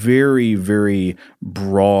have a very, very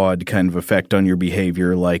broad kind of effect on your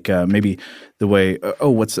behavior, like maybe the way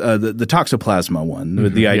the Toxoplasma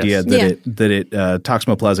one, the idea that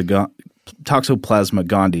Toxoplasma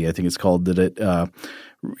gondii, I think it's called, that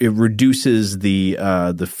it reduces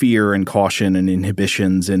the fear and caution and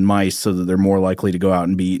inhibitions in mice so that they're more likely to go out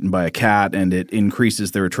and be eaten by a cat, and it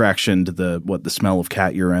increases their attraction to the smell of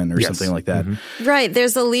cat urine or something like that. Mm-hmm. Right.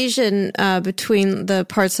 There's a lesion between the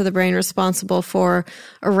parts of the brain responsible for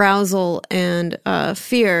arousal and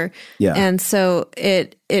fear. Yeah. And so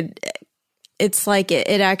it's like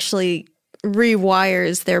it actually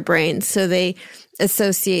rewires their brains, so they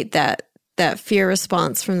associate that fear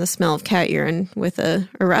response from the smell of cat urine with a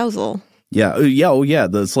arousal. Yeah.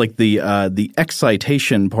 That's like the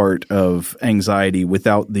excitation part of anxiety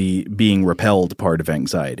without the being repelled part of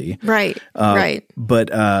anxiety. Right. Right. But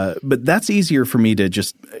that's easier for me to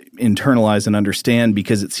just internalize and understand,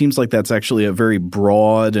 because it seems like that's actually a very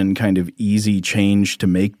broad and kind of easy change to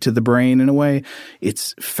make to the brain in a way.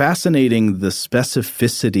 It's fascinating the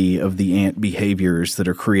specificity of the ant behaviors that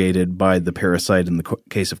are created by the parasite in the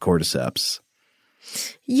case of cordyceps.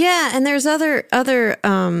 Yeah, and there's other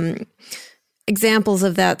examples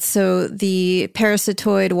of that. So the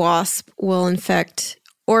parasitoid wasp will infect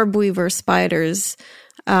orb weaver spiders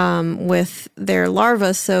with their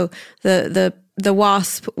larvae. So the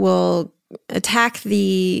wasp will attack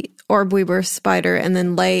the orb weaver spider and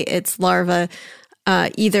then lay its larva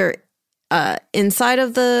either inside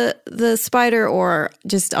of the spider or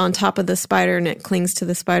just on top of the spider, and it clings to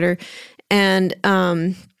the spider. And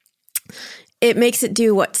it makes it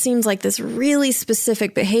do what seems like this really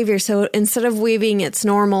specific behavior. So instead of weaving its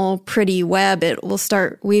normal pretty web, it will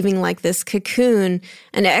start weaving like this cocoon,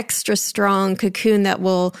 an extra strong cocoon that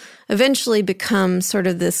will eventually become sort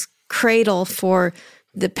of this cradle for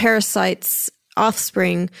the parasite's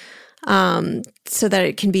offspring, so that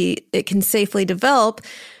it can safely develop.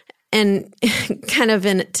 And kind of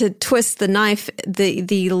to twist the knife,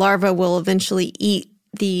 the larva will eventually eat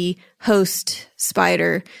the host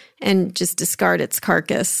spider and just discard its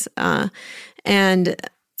carcass. And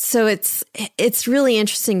so it's really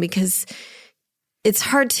interesting, because it's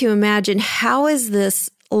hard to imagine, how is this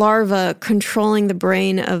larva controlling the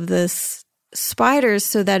brain of this spider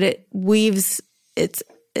so that it weaves it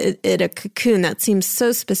a cocoon that seems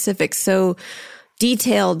so specific, so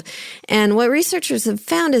detailed. And what researchers have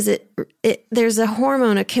found is there's a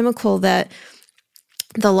hormone, a chemical that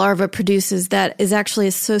the larva produces that is actually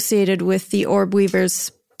associated with the orb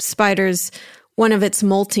weaver's spider's one of its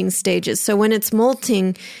molting stages. So when it's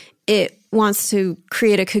molting, it wants to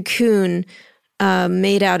create a cocoon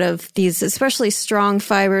made out of these especially strong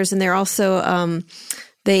fibers, and they're also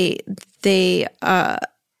they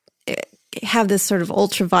have this sort of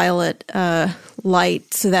ultraviolet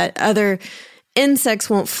light so that other insects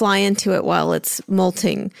won't fly into it while it's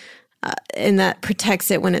molting. And that protects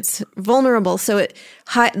it when it's vulnerable. So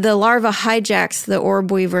the larva hijacks the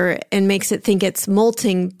orb weaver and makes it think it's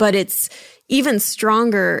molting, but it's even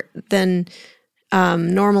stronger than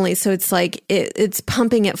normally. So it's like it's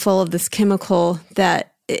pumping it full of this chemical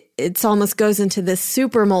that it's almost goes into this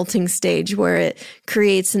super molting stage where it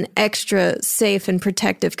creates an extra safe and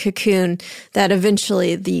protective cocoon that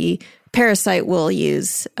eventually the parasite will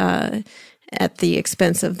use at the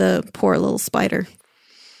expense of the poor little spider.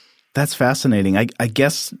 That's fascinating. I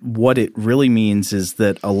guess what it really means is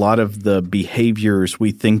that a lot of the behaviors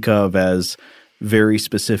we think of as very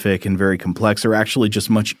specific and very complex are actually just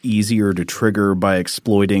much easier to trigger by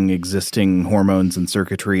exploiting existing hormones and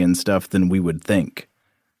circuitry and stuff than we would think.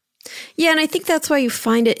 Yeah, and I think that's why you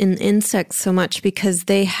find it in insects so much, because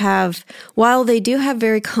they have, while they do have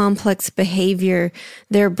very complex behavior,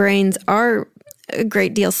 their brains are a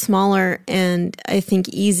great deal smaller and I think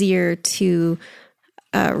easier to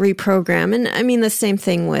reprogram. And I mean the same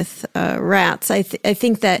thing with rats. I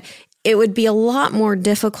think that it would be a lot more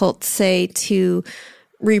difficult, say, to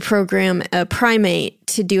reprogram a primate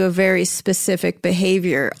to do a very specific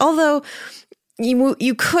behavior. Although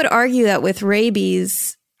you could argue that with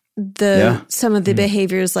rabies, some of the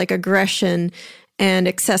behaviors like aggression and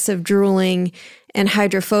excessive drooling and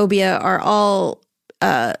hydrophobia are all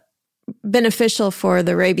beneficial for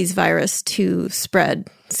the rabies virus to spread.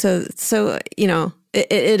 So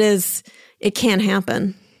it can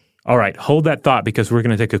happen. All right, hold that thought because we're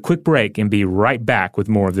going to take a quick break and be right back with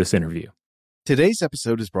more of this interview. Today's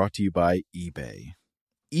episode is brought to you by eBay.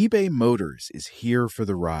 eBay Motors is here for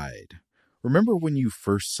the ride. Remember when you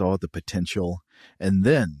first saw the potential? And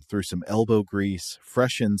then, through some elbow grease,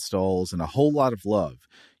 fresh installs, and a whole lot of love,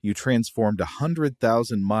 you transformed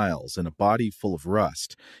 100,000 miles and a body full of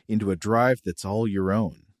rust into a drive that's all your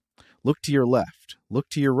own. Look to your left. Look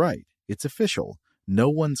to your right. It's official. No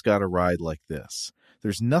one's got a ride like this.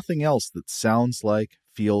 There's nothing else that sounds like,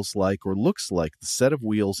 feels like, or looks like the set of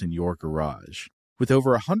wheels in your garage. With over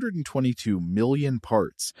 122 million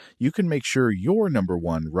parts, you can make sure your number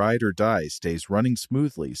one ride or die stays running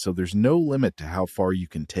smoothly, so there's no limit to how far you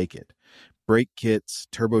can take it. Brake kits,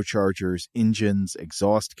 turbochargers, engines,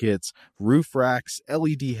 exhaust kits, roof racks,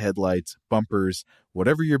 LED headlights, bumpers,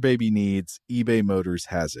 whatever your baby needs, eBay Motors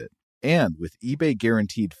has it. And with eBay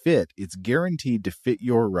Guaranteed Fit, it's guaranteed to fit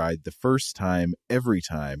your ride the first time, every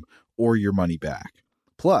time, or your money back.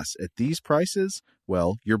 Plus, at these prices,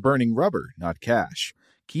 well, you're burning rubber, not cash.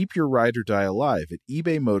 Keep your ride or die alive at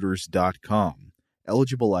ebaymotors.com.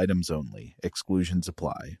 Eligible items only. Exclusions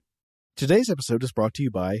apply. Today's episode is brought to you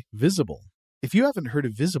by Visible. If you haven't heard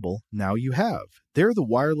of Visible, now you have. They're the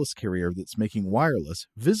wireless carrier that's making wireless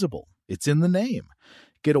visible. It's in the name.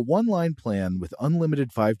 Get a one-line plan with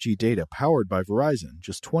unlimited 5G data powered by Verizon,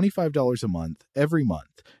 just $25 a month, every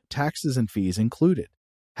month, taxes and fees included.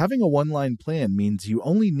 Having a one-line plan means you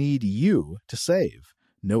only need you to save.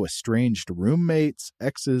 No estranged roommates,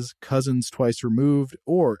 exes, cousins twice removed,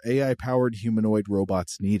 or AI-powered humanoid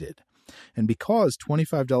robots needed. And because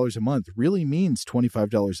 $25 a month really means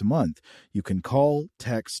 $25 a month, you can call,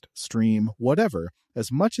 text, stream, whatever,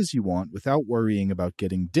 as much as you want without worrying about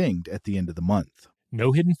getting dinged at the end of the month.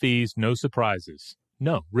 No hidden fees, no surprises.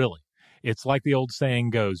 No, really. It's like the old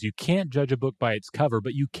saying goes, you can't judge a book by its cover,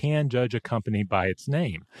 but you can judge a company by its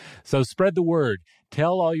name. So spread the word.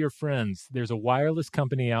 Tell all your friends there's a wireless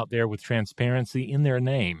company out there with transparency in their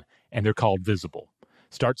name, and they're called Visible.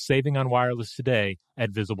 Start saving on wireless today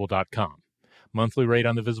at Visible.com. Monthly rate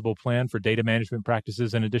on the Visible plan for data management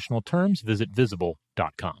practices and additional terms, visit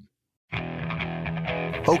Visible.com.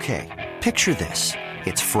 Okay, picture this.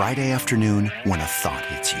 It's Friday afternoon when a thought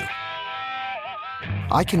hits you.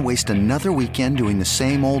 I can waste another weekend doing the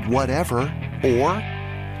same old whatever, or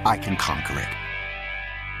I can conquer it.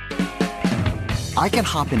 I can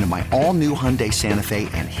hop into my all-new Hyundai Santa Fe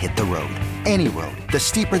and hit the road. Any road. The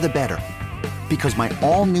steeper, the better. Because my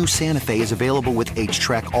all-new Santa Fe is available with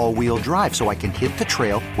H-Track all-wheel drive, so I can hit the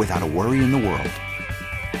trail without a worry in the world.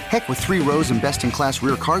 Heck, with 3 rows and best-in-class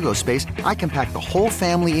rear cargo space, I can pack the whole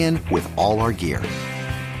family in with all our gear.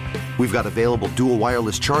 We've got available dual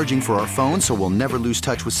wireless charging for our phones, so we'll never lose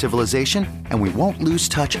touch with civilization, and we won't lose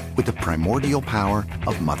touch with the primordial power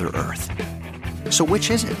of Mother Earth. So which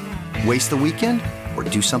is it? Waste the weekend or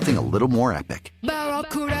do something a little more epic?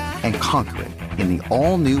 And conquer it in the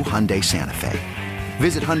all-new Hyundai Santa Fe.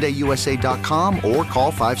 Visit HyundaiUSA.com or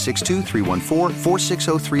call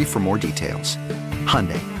 562-314-4603 for more details.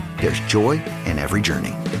 Hyundai, there's joy in every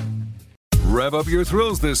journey. Rev up your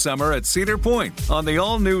thrills this summer at Cedar Point on the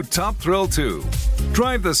all-new Top Thrill 2.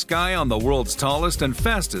 Drive the sky on the world's tallest and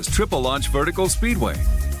fastest triple-launch vertical speedway.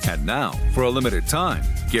 And now, for a limited time,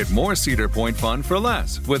 get more Cedar Point fun for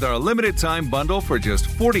less with our limited-time bundle for just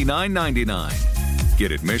 $49.99.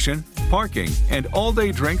 Get admission, parking, and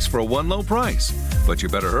all-day drinks for one low price. But you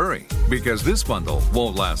better hurry, because this bundle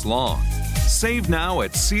won't last long. Save now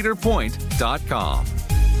at cedarpoint.com.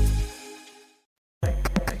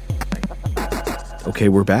 Okay,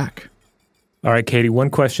 we're back. All right, Katie,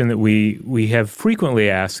 one question that we have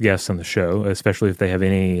frequently asked guests on the show, especially if they have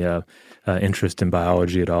any interest in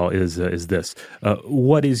biology at all, is this.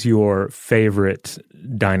 What is your favorite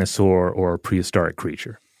dinosaur or prehistoric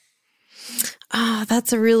creature? Oh,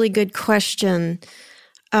 that's a really good question.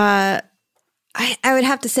 I would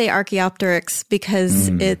have to say Archaeopteryx because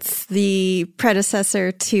it's the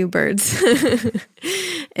predecessor to birds.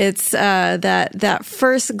 It's that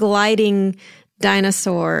first gliding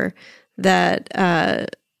dinosaur that,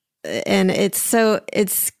 and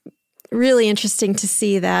it's really interesting to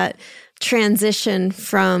see that transition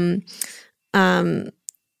from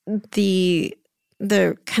the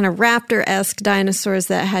kind of raptor-esque dinosaurs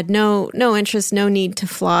that had no interest, no need to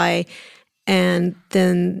fly, and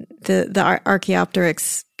then the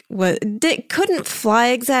Archaeopteryx couldn't fly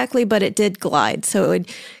exactly, but it did glide. So it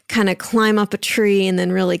would kind of climb up a tree and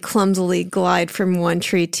then really clumsily glide from one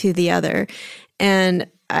tree to the other. And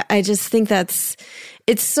I just think it's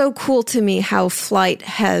so cool to me how flight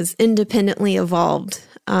has independently evolved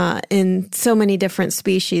in so many different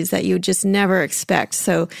species that you would just never expect.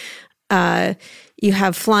 So you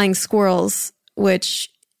have flying squirrels, which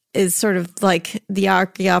is sort of like the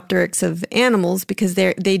Archaeopteryx of animals because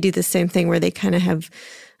they do the same thing where they kind of have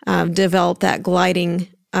developed that gliding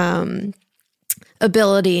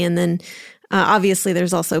ability. And then obviously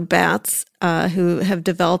there's also bats who have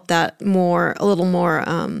developed that a little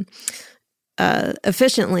more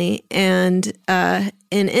efficiently. And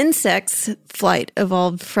in insects, flight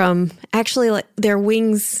evolved from actually like their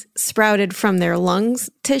wings sprouted from their lungs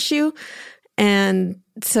tissue. And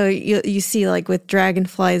so you see like with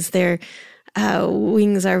dragonflies, their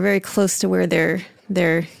wings are very close to where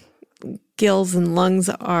their gills and lungs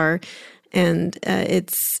are. And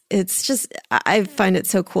it's just, I find it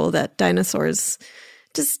so cool that dinosaurs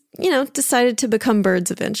just, decided to become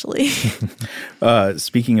birds eventually.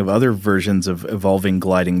 Speaking of other versions of evolving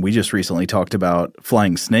gliding, we just recently talked about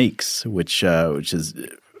flying snakes, which is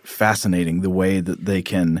fascinating, the way that they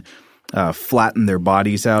can flatten their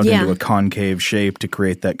bodies out into a concave shape to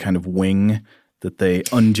create that kind of wing that they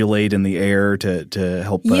undulate in the air to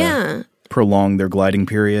help prolong their gliding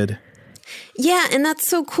period. Yeah, and that's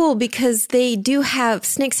so cool because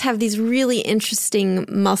snakes have these really interesting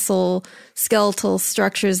muscle skeletal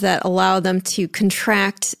structures that allow them to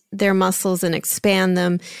contract their muscles and expand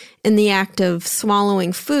them in the act of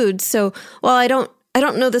swallowing food. So while I don't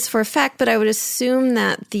know this for a fact, but I would assume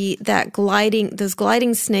that those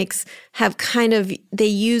gliding snakes have they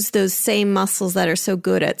use those same muscles that are so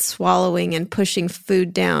good at swallowing and pushing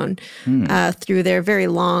food down through their very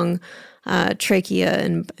long trachea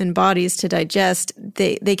and bodies to digest.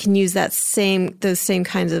 They can use those same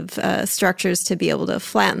kinds of structures to be able to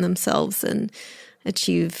flatten themselves and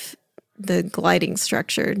achieve the gliding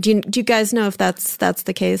structure. Do you guys know if that's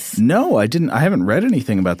the case? No, I didn't. I haven't read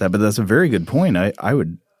anything about that, but that's a very good point. I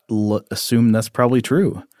would assume that's probably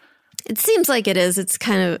true. It seems like it is. It's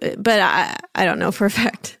kind of, but I don't know for a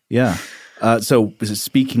fact. Yeah. So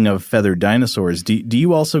speaking of feathered dinosaurs, do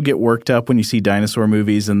you also get worked up when you see dinosaur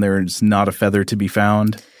movies and there's not a feather to be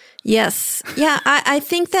found? Yes. Yeah, I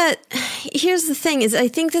think that here's the thing is I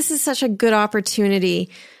think this is such a good opportunity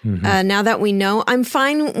now that we know. I'm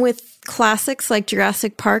fine with classics like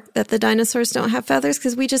Jurassic Park that the dinosaurs don't have feathers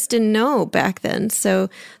because we just didn't know back then. So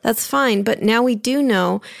that's fine. But now we do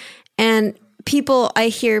know. And I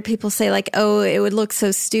hear people say like, oh, it would look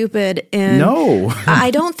so stupid. And no, I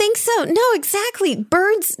don't think so. No, exactly.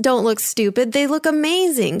 Birds don't look stupid. They look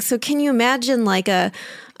amazing. So can you imagine like a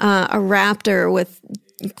raptor with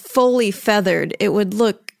fully feathered? It would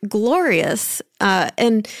look glorious.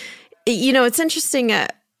 And, it's interesting.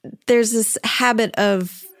 There's this habit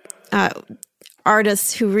of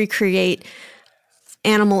artists who recreate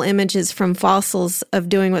animal images from fossils of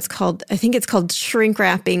doing what's called, I think it's called shrink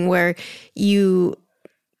wrapping, where you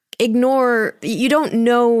don't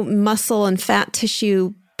know muscle and fat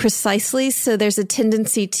tissue precisely. So there's a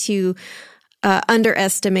tendency to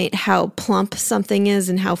underestimate how plump something is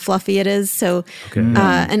and how fluffy it is. So,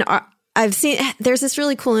 and I've seen, there's this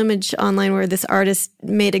really cool image online where this artist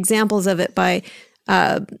made examples of it by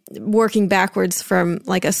working backwards from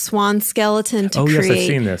like a swan skeleton to create. Oh, yes, I've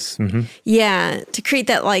seen this. Mm-hmm. Yeah, to create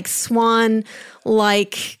that like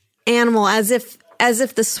swan-like animal as if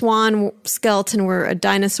the swan skeleton were a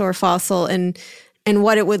dinosaur fossil and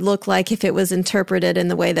what it would look like if it was interpreted in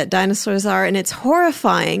the way that dinosaurs are. And it's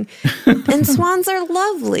horrifying. And swans are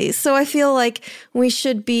lovely. So I feel like we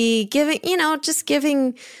should be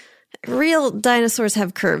giving real dinosaurs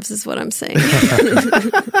have curves is what I'm saying.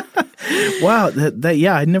 Wow.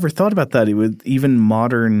 I never thought about that with even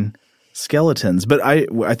modern skeletons. But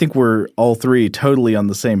I think we're all three totally on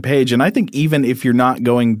the same page. And I think even if you're not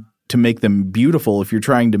going to make them beautiful, if you're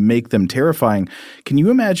trying to make them terrifying, can you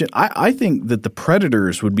imagine? I think that the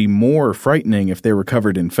predators would be more frightening if they were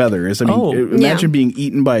covered in feathers. I mean, imagine being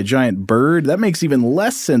eaten by a giant bird. That makes even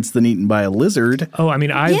less sense than eaten by a lizard. Oh, I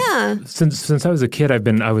mean, since I was a kid,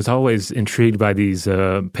 I was always intrigued by these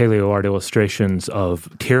paleo art illustrations of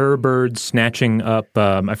terror birds snatching up.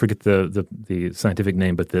 I forget the scientific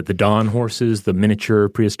name, but the dawn horses, the miniature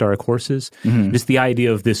prehistoric horses. Mm-hmm. Just the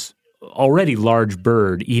idea of this already large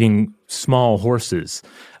bird eating small horses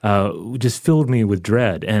just filled me with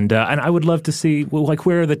dread. And I would love to see,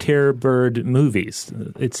 where are the terror bird movies?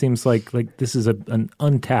 It seems like this is an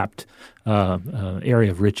untapped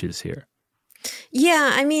area of riches here.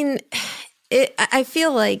 Yeah, I mean, I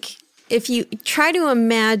feel like if you try to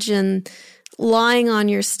imagine lying on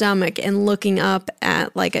your stomach and looking up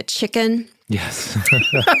at like a chicken. Yes.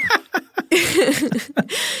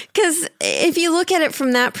 Because if you look at it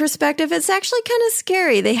from that perspective, it's actually kind of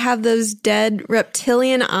scary. They have those dead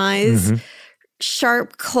reptilian eyes,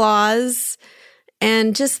 sharp claws,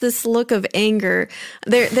 and just this look of anger.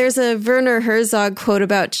 There's a Werner Herzog quote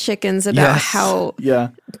about chickens about how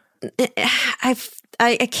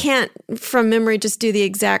I can't from memory just do the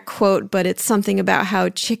exact quote, but it's something about how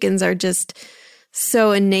chickens are just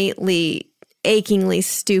so innately achingly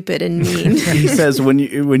stupid and mean. He says when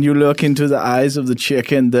you look into the eyes of the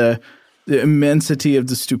chicken, the immensity of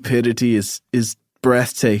the stupidity is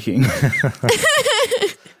breathtaking.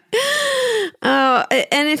 Oh,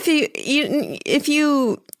 and if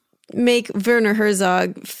you make Werner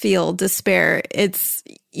Herzog feel despair,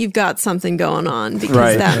 you've got something going on,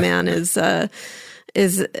 because that man is a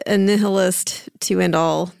nihilist to end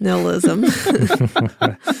all nihilism.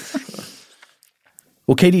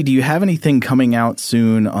 Well, Katie, do you have anything coming out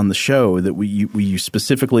soon on the show that you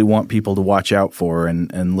specifically want people to watch out for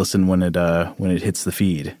and listen when it hits the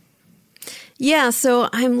feed? Yeah, so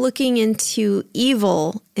I'm looking into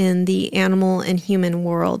evil in the animal and human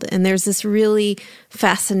world, and there's this really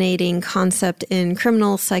fascinating concept in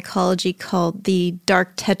criminal psychology called the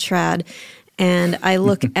dark tetrad. And I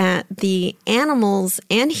look at the animals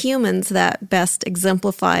and humans that best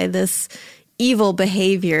exemplify this evil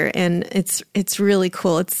behavior, and it's really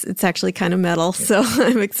cool. It's actually kind of metal, so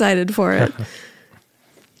I'm excited for it.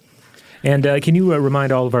 And can you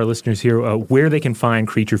remind all of our listeners here where they can find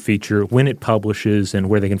Creature Feature, when it publishes, and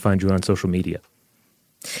where they can find you on social media?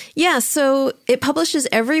 Yeah, so it publishes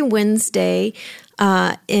every Wednesday,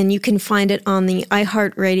 and you can find it on the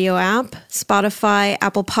iHeartRadio app, Spotify,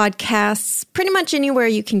 Apple Podcasts, pretty much anywhere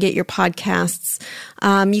you can get your podcasts.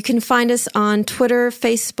 You can find us on Twitter,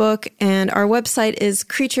 Facebook, and our website is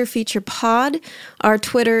Creature Feature Pod. Our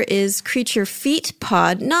Twitter is Creature Feet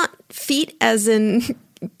Pod, not feet as in,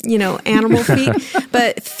 animal feet,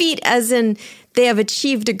 but feet as in they have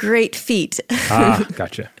achieved a great feat.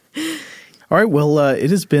 Gotcha. All right, well,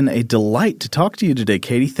 it has been a delight to talk to you today,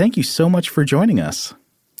 Katie. Thank you so much for joining us.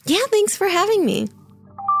 Yeah, thanks for having me.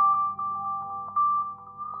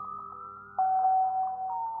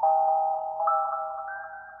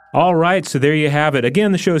 All right, so there you have it.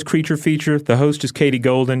 Again, the show is Creature Feature. The host is Katie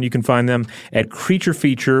Golden. You can find them at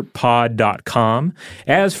creaturefeaturepod.com.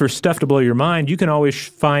 As for Stuff to Blow Your Mind, you can always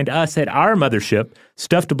find us at our mothership,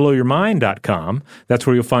 stufftoblowyourmind.com. That's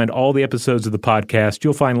where you'll find all the episodes of the podcast.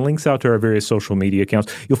 You'll find links out to our various social media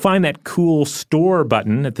accounts. You'll find that cool store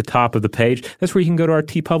button at the top of the page. That's where you can go to our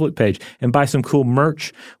TeePublic page and buy some cool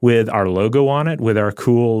merch with our logo on it, with our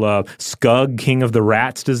cool Scug King of the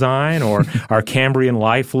Rats design, or our Cambrian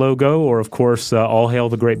Life logo, or, of course, All Hail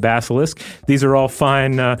the Great Basilisk. These are all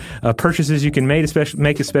fine purchases you can make,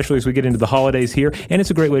 especially as we get into the holidays here, and it's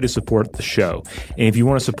a great way to support the show. And if you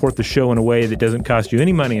want to support the show in a way that doesn't cost you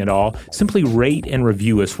any money at all, simply rate and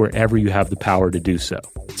review us wherever you have the power to do so.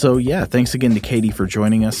 So, yeah, thanks again to Katie for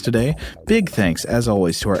joining us today. Big thanks, as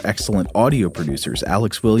always, to our excellent audio producers,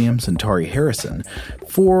 Alex Williams and Tari Harrison.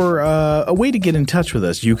 For a way to get in touch with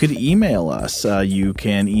us, you could email us. You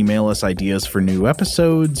can email us ideas for new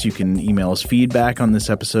episodes. You can email us feedback on this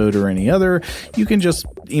episode or any other. You can just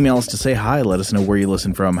email us to say hi, let us know where you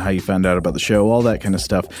listen from, how you found out about the show, all that kind of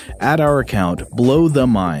stuff, at our account,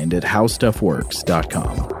 blowthemind at howstuffworks.com.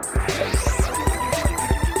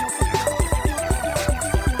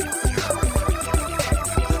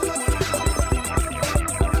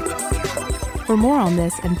 For more on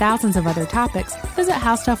this and thousands of other topics, visit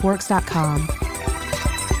howstuffworks.com.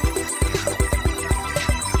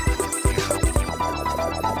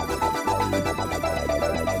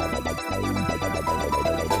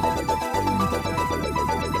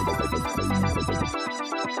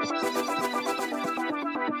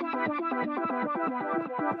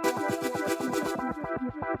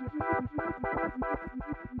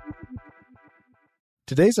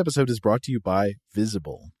 Today's episode is brought to you by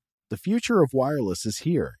Visible. The future of wireless is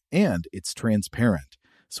here, and it's transparent.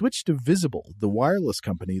 Switch to Visible, the wireless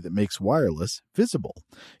company that makes wireless visible.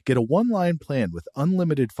 Get a one-line plan with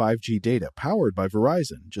unlimited 5G data powered by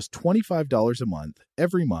Verizon, just $25 a month,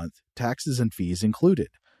 every month, taxes and fees included.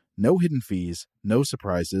 No hidden fees, no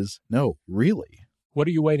surprises, no, really. What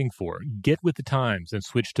are you waiting for? Get with the times and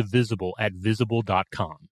switch to Visible at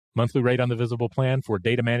Visible.com. Monthly rate on the Visible plan for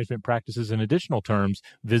data management practices and additional terms,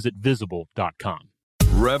 visit Visible.com.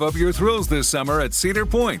 Rev up your thrills this summer at Cedar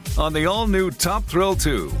Point on the all-new Top Thrill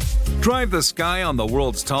 2. Drive the sky on the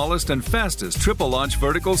world's tallest and fastest triple-launch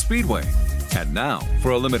vertical speedway. And now,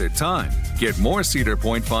 for a limited time, get more Cedar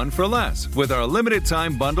Point fun for less with our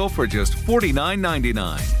limited-time bundle for just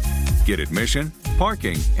 $49.99. Get admission,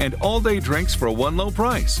 parking, and all-day drinks for one low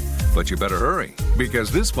price. But you better hurry,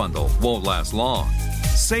 because this bundle won't last long.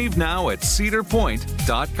 Save now at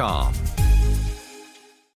cedarpoint.com.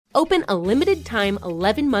 Open a limited-time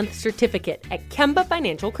 11-month certificate at Kemba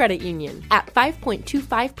Financial Credit Union. At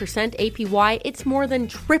 5.25% APY, it's more than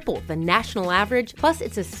triple the national average, plus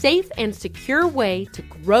it's a safe and secure way to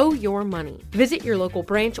grow your money. Visit your local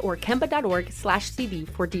branch or kemba.org/cd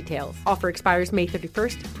for details. Offer expires May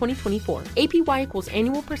 31st, 2024. APY equals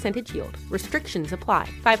annual percentage yield. Restrictions apply.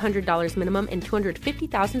 $500 minimum and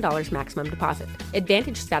 $250,000 maximum deposit.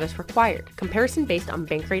 Advantage status required. Comparison based on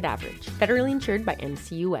bank rate average. Federally insured by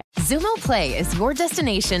NCUA. Xumo Play is your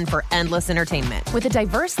destination for endless entertainment. With a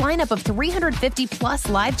diverse lineup of 350-plus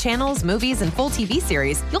live channels, movies, and full TV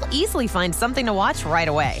series, you'll easily find something to watch right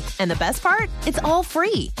away. And the best part? It's all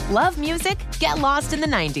free. Love music? Get lost in the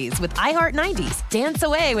 90s with iHeart 90s, dance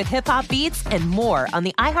away with hip-hop beats, and more on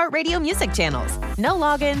the iHeartRadio music channels. No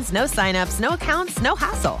logins, no signups, no accounts, no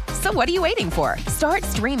hassle. So what are you waiting for? Start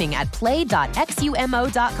streaming at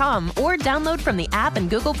play.xumo.com or download from the app and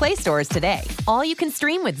Google Play stores today. All you can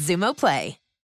stream with Xumo Play.